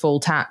windfall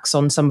tax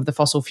on some of the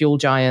fossil fuel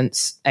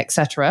giants,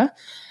 etc.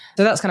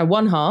 So that's kind of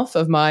one half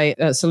of my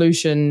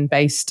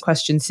solution-based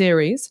question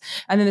series.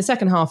 And then the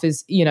second half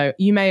is,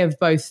 you may have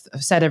both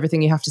said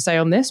everything you have to say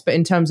on this, but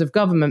in terms of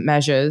government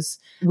measures,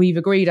 we've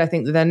agreed, I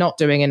think, that they're not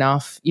doing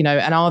enough,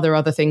 and are there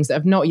other things that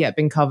have not yet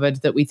been covered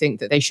that we think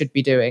that they should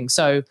be doing?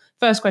 So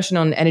first question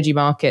on energy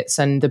markets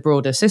and the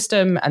broader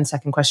system, and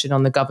second question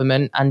on the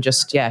government, and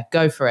just,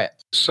 go for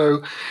it.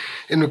 So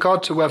in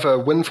regard to whether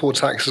windfall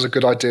tax is a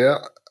good idea,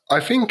 I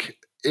think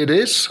it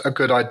is a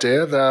good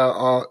idea. There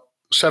are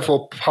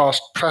several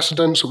past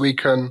precedents that we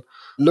can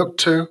look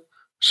to.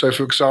 So,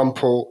 for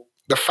example,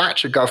 the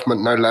Thatcher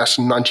government, no less,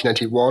 in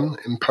 1981,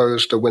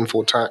 imposed a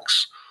windfall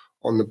tax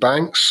on the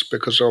banks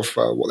because of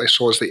what they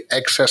saw as the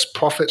excess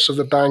profits of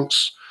the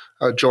banks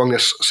during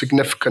this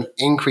significant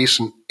increase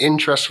in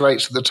interest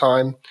rates at the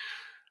time.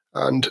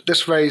 And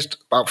this raised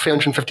about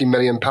 £350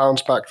 million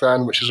back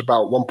then, which is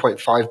about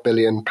 £1.5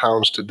 billion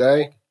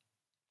today.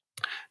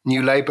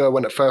 New Labour,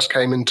 when it first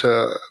came into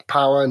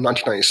power in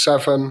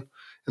 1997,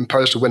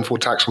 imposed a windfall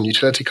tax on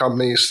utility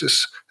companies.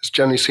 This is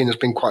generally seen as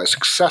being quite a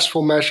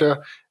successful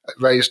measure. It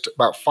raised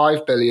about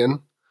 £5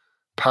 billion,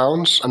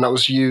 and that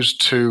was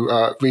used to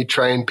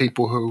retrain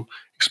people who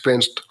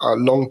experienced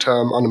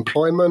long-term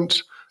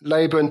unemployment.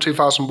 Labour in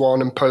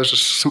 2001 imposed a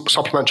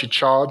supplementary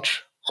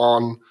charge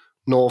on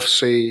North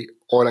Sea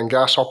oil and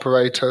gas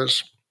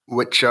operators,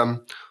 which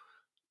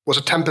was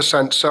a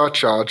 10%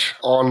 surcharge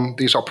on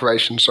these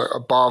operations, so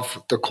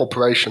above the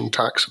corporation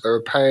tax that they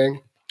were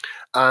paying.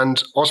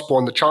 And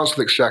Osborne, the Chancellor of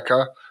the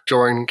Exchequer,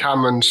 during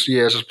Cameron's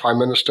years as Prime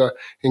Minister,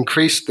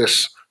 increased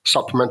this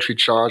supplementary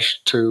charge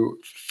to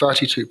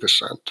 32%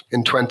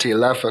 in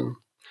 2011.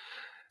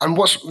 And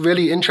what's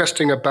really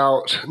interesting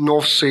about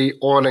North Sea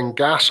oil and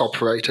gas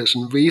operators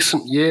in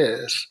recent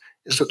years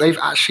is that they've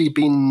actually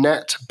been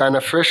net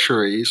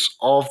beneficiaries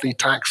of the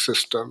tax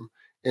system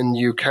in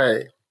the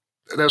UK.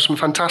 There's some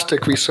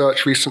fantastic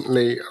research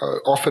recently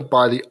offered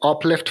by the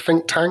Uplift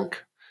think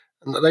tank,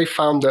 and they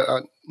found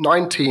that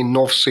 19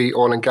 North Sea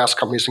oil and gas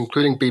companies,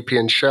 including BP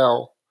and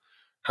Shell,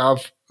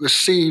 have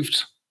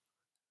received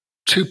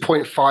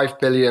 £2.5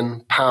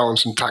 billion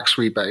in tax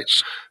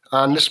rebates.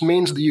 And this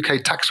means that the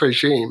UK tax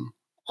regime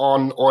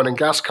on oil and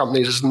gas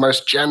companies is the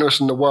most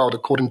generous in the world,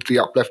 according to the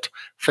Uplift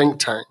think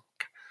tank.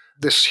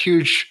 This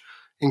huge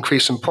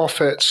increase in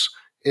profits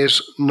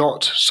is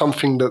not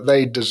something that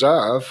they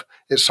deserve.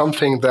 It's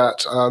something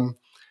that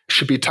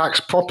should be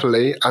taxed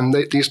properly, and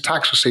these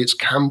tax receipts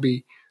can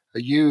be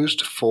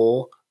used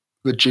for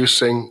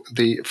reducing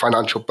the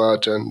financial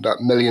burden that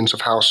millions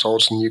of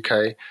households in the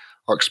UK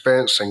are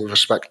experiencing with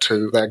respect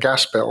to their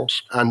gas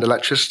bills and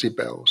electricity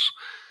bills.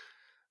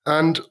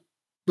 And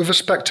with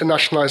respect to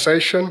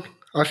nationalisation,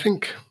 I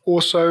think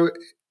also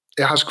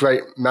it has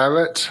great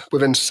merit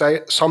within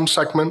some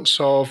segments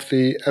of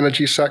the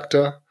energy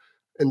sector.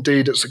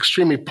 Indeed, it's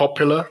extremely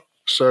popular.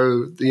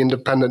 So the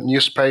Independent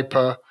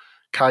newspaper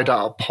carried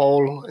out a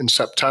poll in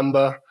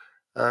September,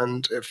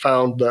 and it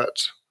found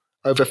that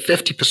over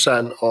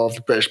 50% of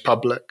the British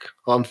public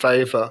are in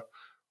favour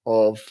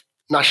of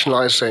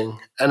nationalising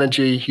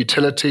energy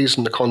utilities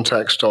in the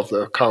context of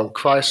the current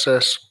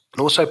crisis.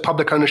 And also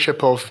public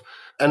ownership of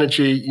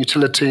energy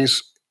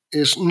utilities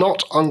is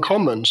not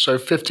uncommon. So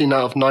 15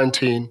 out of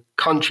 19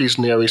 countries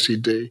in the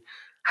OECD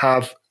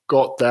have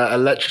got their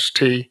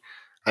electricity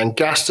and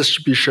gas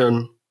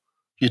distribution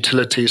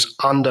utilities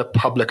under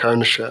public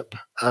ownership.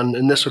 And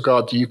in this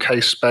regard, the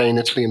UK, Spain,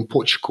 Italy, and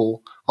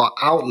Portugal are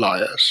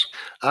outliers.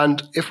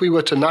 And if we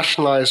were to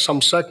nationalise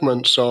some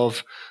segments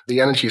of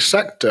the energy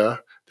sector,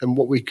 then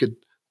what we could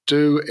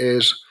do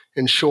is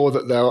ensure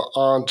that there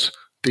aren't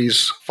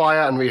these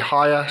fire and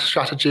rehire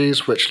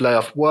strategies which lay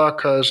off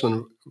workers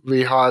and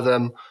rehire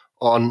them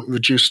on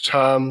reduced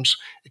terms.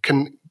 It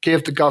can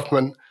give the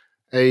government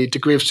a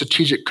degree of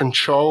strategic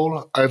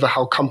control over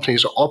how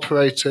companies are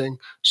operating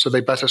so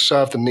they better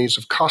serve the needs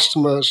of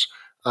customers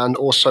and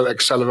also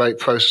accelerate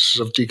processes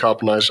of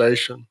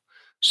decarbonisation.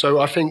 So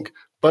I think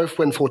both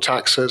windfall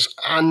taxes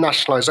and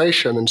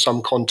nationalisation in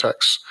some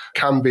contexts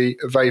can be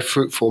very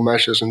fruitful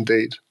measures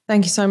indeed.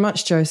 Thank you so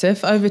much,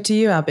 Joseph. Over to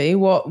you, Abby.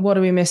 What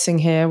are we missing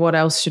here? What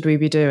else should we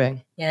be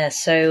doing? Yeah,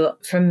 so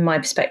from my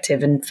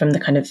perspective and from the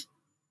kind of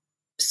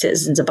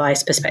citizens a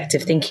bias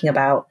perspective, thinking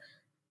about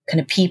kind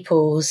of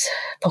people's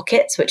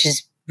pockets, which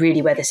is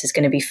really where this is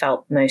going to be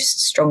felt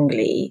most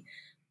strongly,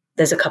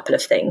 there's a couple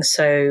of things.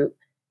 So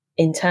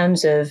in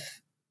terms of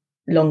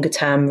longer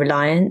term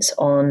reliance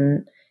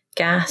on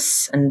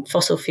gas and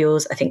fossil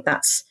fuels, I think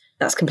that's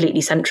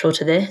completely central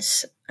to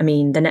this. I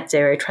mean, the net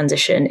zero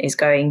transition is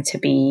going to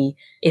be,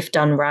 if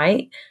done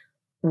right,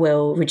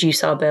 will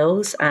reduce our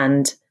bills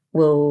and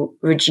will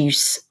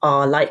reduce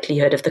our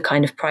likelihood of the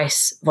kind of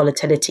price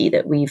volatility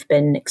that we've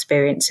been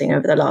experiencing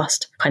over the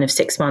last kind of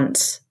 6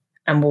 months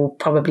and will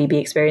probably be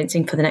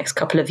experiencing for the next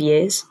couple of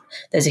years.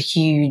 There's a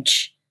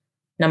huge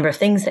number of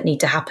things that need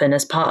to happen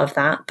as part of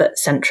that, but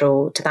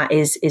central to that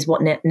is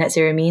what net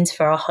zero means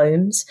for our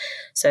homes.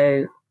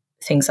 So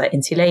things like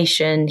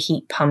insulation,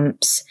 heat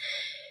pumps,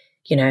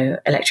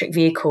 electric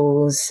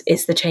vehicles.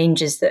 It's the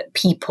changes that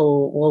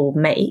people will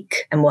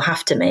make and will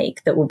have to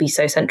make that will be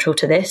so central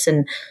to this.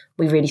 And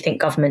we really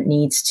think government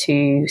needs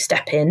to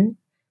step in,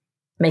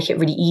 make it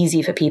really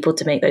easy for people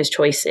to make those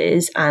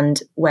choices,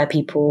 and where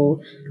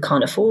people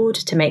can't afford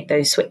to make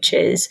those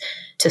switches,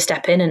 to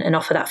step in and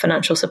offer that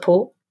financial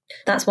support.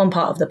 That's one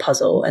part of the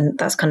puzzle, and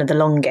that's kind of the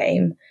long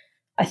game.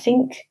 I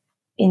think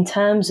in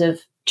terms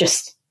of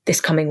just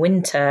this coming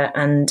winter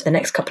and the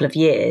next couple of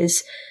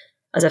years,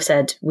 as I've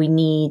said, we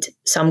need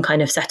some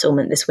kind of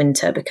settlement this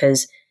winter,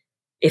 because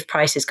if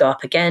prices go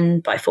up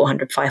again by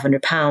 £400,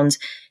 £500,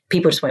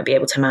 people just won't be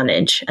able to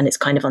manage, and it's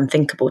kind of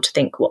unthinkable to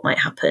think what might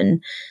happen.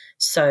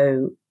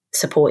 So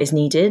support is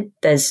needed.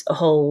 There's a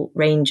whole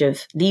range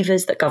of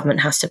levers that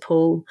government has to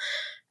pull,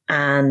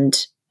 and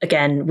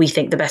again, we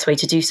think the best way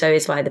to do so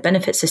is via the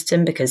benefit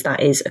system, because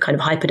that is a kind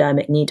of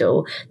hypodermic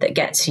needle that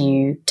gets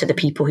you to the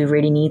people who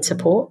really need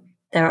support.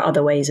 There are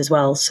other ways as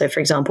well. So, for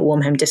example,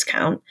 warm home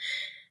discount.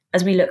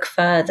 As we look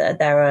further,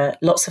 there are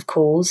lots of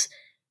calls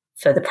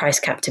for the price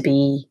cap to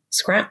be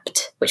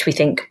scrapped, which we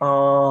think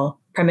are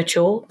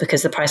premature,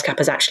 because the price cap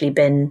has actually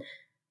been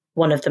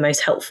one of the most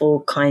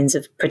helpful kinds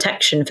of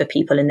protection for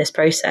people in this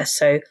process.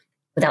 So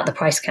without the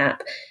price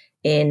cap,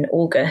 in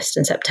August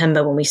and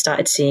September, when we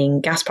started seeing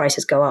gas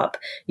prices go up,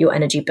 your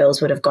energy bills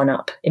would have gone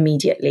up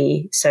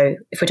immediately. So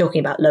if we're talking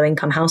about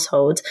low-income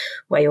households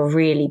where you're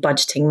really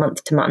budgeting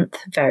month to month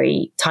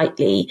very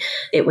tightly,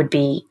 it would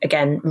be,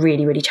 again,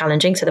 really, really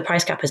challenging. So the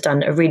price cap has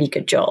done a really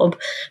good job,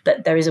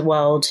 but there is a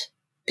world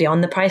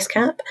beyond the price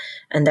cap.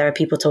 And there are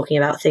people talking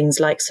about things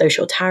like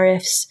social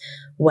tariffs,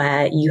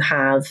 where you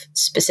have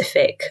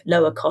specific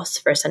lower costs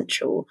for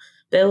essential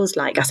bills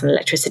like gas and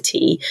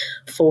electricity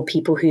for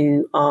people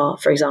who are,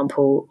 for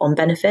example, on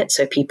benefit,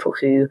 so people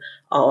who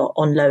are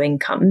on low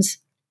incomes.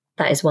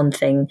 That is one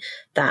thing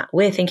that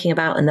we're thinking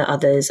about and that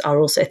others are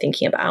also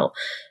thinking about.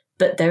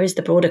 But there is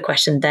the broader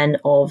question then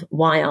of,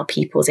 why are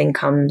people's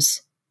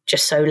incomes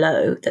just so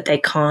low that they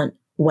can't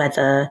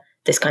weather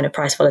this kind of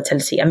price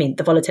volatility? I mean,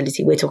 the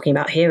volatility we're talking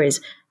about here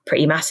is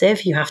pretty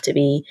massive. You have to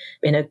be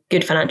in a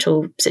good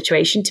financial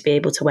situation to be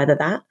able to weather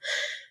that.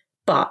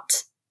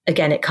 But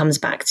again, it comes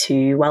back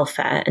to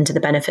welfare and to the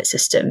benefit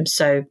system.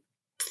 So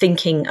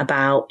thinking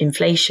about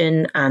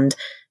inflation and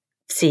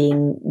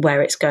seeing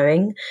where it's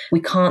going,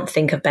 we can't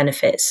think of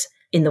benefits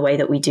in the way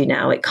that we do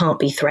now. It can't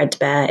be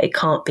threadbare. It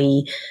can't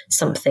be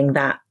something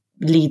that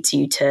leads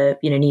you to,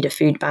 need a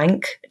food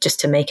bank just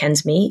to make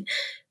ends meet.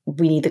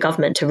 We need the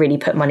government to really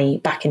put money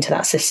back into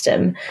that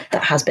system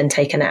that has been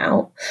taken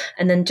out.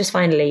 And then just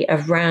finally,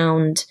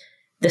 around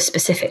the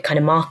specific kind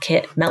of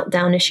market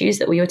meltdown issues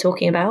that we were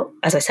talking about,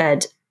 as I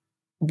said,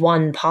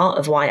 one part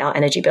of why our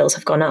energy bills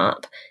have gone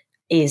up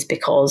is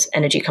because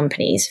energy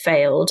companies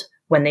failed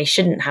when they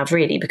shouldn't have,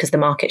 really, because the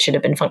market should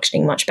have been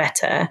functioning much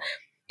better.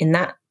 In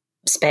that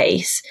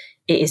space,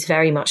 it is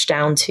very much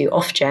down to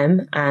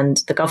Ofgem and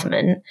the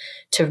government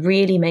to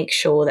really make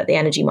sure that the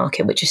energy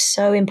market, which is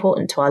so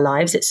important to our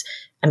lives,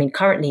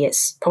 currently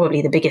it's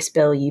probably the biggest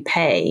bill you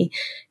pay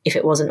if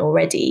it wasn't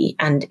already.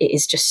 And it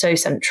is just so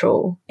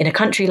central in a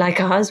country like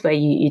ours, where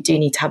you do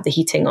need to have the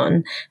heating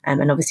on,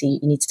 and obviously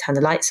you need to turn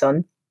the lights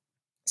on.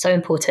 So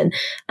important.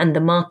 And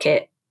the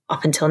market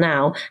up until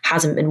now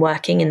hasn't been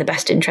working in the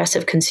best interest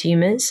of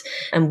consumers,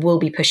 and will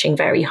be pushing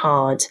very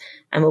hard,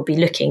 and will be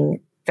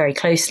looking very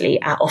closely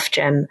at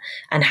Ofgem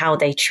and how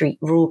they treat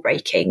rule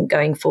breaking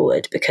going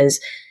forward, because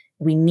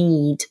we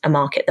need a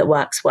market that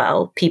works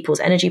well. People's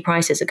energy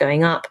prices are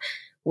going up.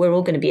 We're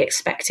all going to be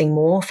expecting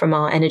more from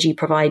our energy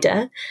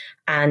provider,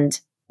 and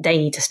they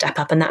need to step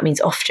up. And that means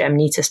Ofgem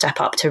needs to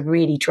step up to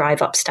really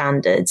drive up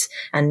standards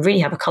and really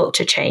have a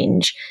culture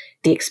change.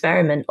 The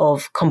experiment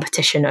of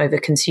competition over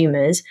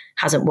consumers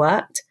hasn't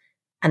worked,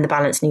 and the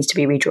balance needs to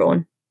be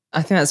redrawn.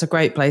 I think that's a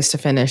great place to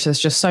finish. There's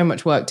just so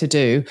much work to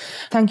do.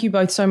 Thank you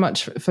both so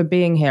much for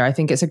being here. I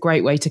think it's a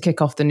great way to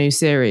kick off the new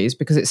series,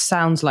 because it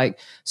sounds like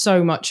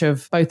so much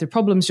of both the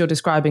problems you're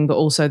describing, but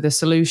also the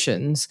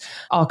solutions,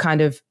 are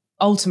kind of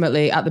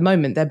ultimately, at the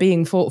moment, they're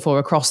being fought for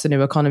across the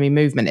new economy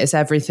movement. It's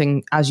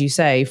everything, as you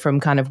say, from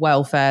kind of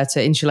welfare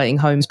to insulating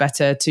homes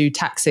better to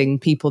taxing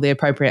people the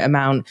appropriate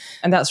amount.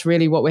 And that's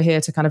really what we're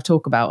here to kind of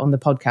talk about on the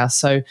podcast.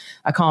 So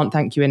I can't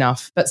thank you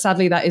enough. But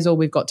sadly, that is all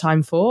we've got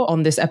time for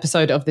on this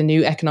episode of the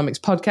New Economics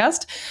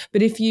podcast.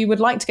 But if you would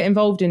like to get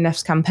involved in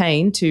NEF's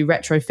campaign to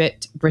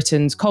retrofit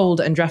Britain's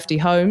cold and drafty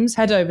homes,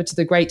 head over to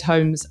the Great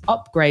Homes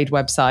Upgrade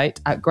website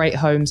at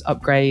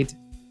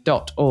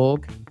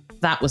greathomesupgrade.org.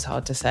 That was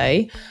hard to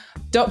say.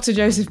 Dr.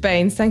 Joseph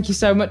Baines, thank you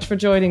so much for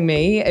joining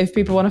me. If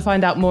people want to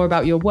find out more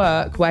about your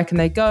work, where can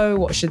they go?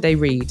 What should they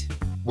read?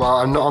 Well,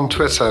 I'm not on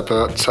Twitter,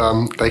 but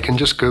they can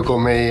just Google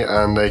me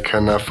and they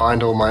can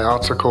find all my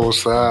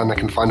articles there, and they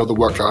can find all the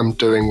work that I'm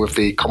doing with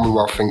the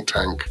Commonwealth think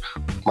tank,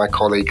 my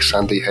colleague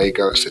Sandy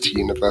Hager at City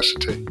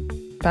University.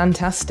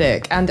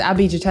 Fantastic. And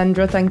Abhi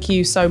Jitendra, thank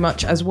you so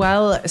much as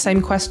well.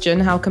 Same question,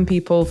 how can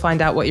people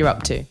find out what you're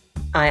up to?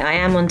 I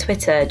am on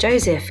Twitter.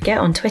 Joseph, get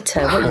on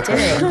Twitter. What are you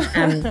doing?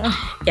 I'm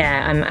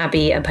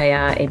Abhi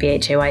Abhaya,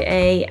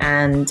 Abhaya,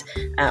 and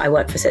I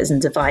work for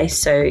Citizens Advice.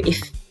 So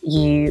if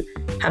you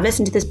have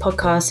listened to this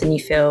podcast and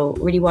you feel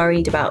really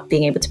worried about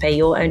being able to pay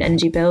your own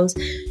energy bills,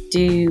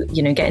 do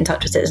get in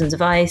touch with Citizens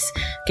Advice,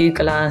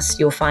 Google us,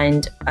 you'll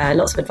find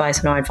lots of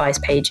advice on our advice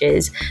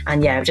pages.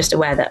 And yeah, I'm just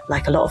aware that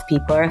like a lot of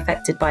people are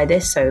affected by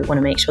this, so want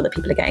to make sure that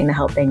people are getting the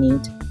help they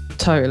need.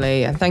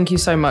 Totally. And thank you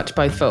so much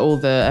both for all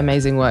the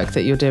amazing work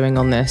that you're doing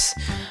on this.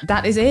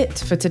 That is it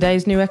for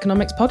today's New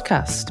Economics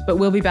podcast, but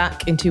we'll be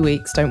back in 2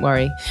 weeks, don't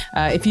worry.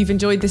 If you've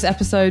enjoyed this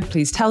episode,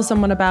 please tell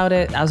someone about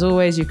it. As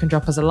always, you can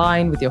drop us a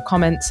line with your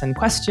comments and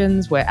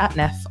questions. We're at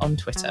NEF on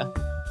Twitter.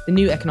 The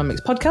New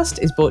Economics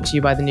podcast is brought to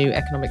you by the New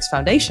Economics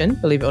Foundation,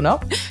 believe it or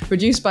not,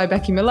 produced by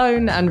Becky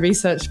Malone and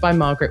researched by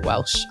Margaret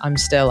Welsh. I'm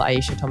still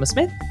Aisha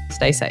Thomas-Smith.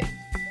 Stay safe.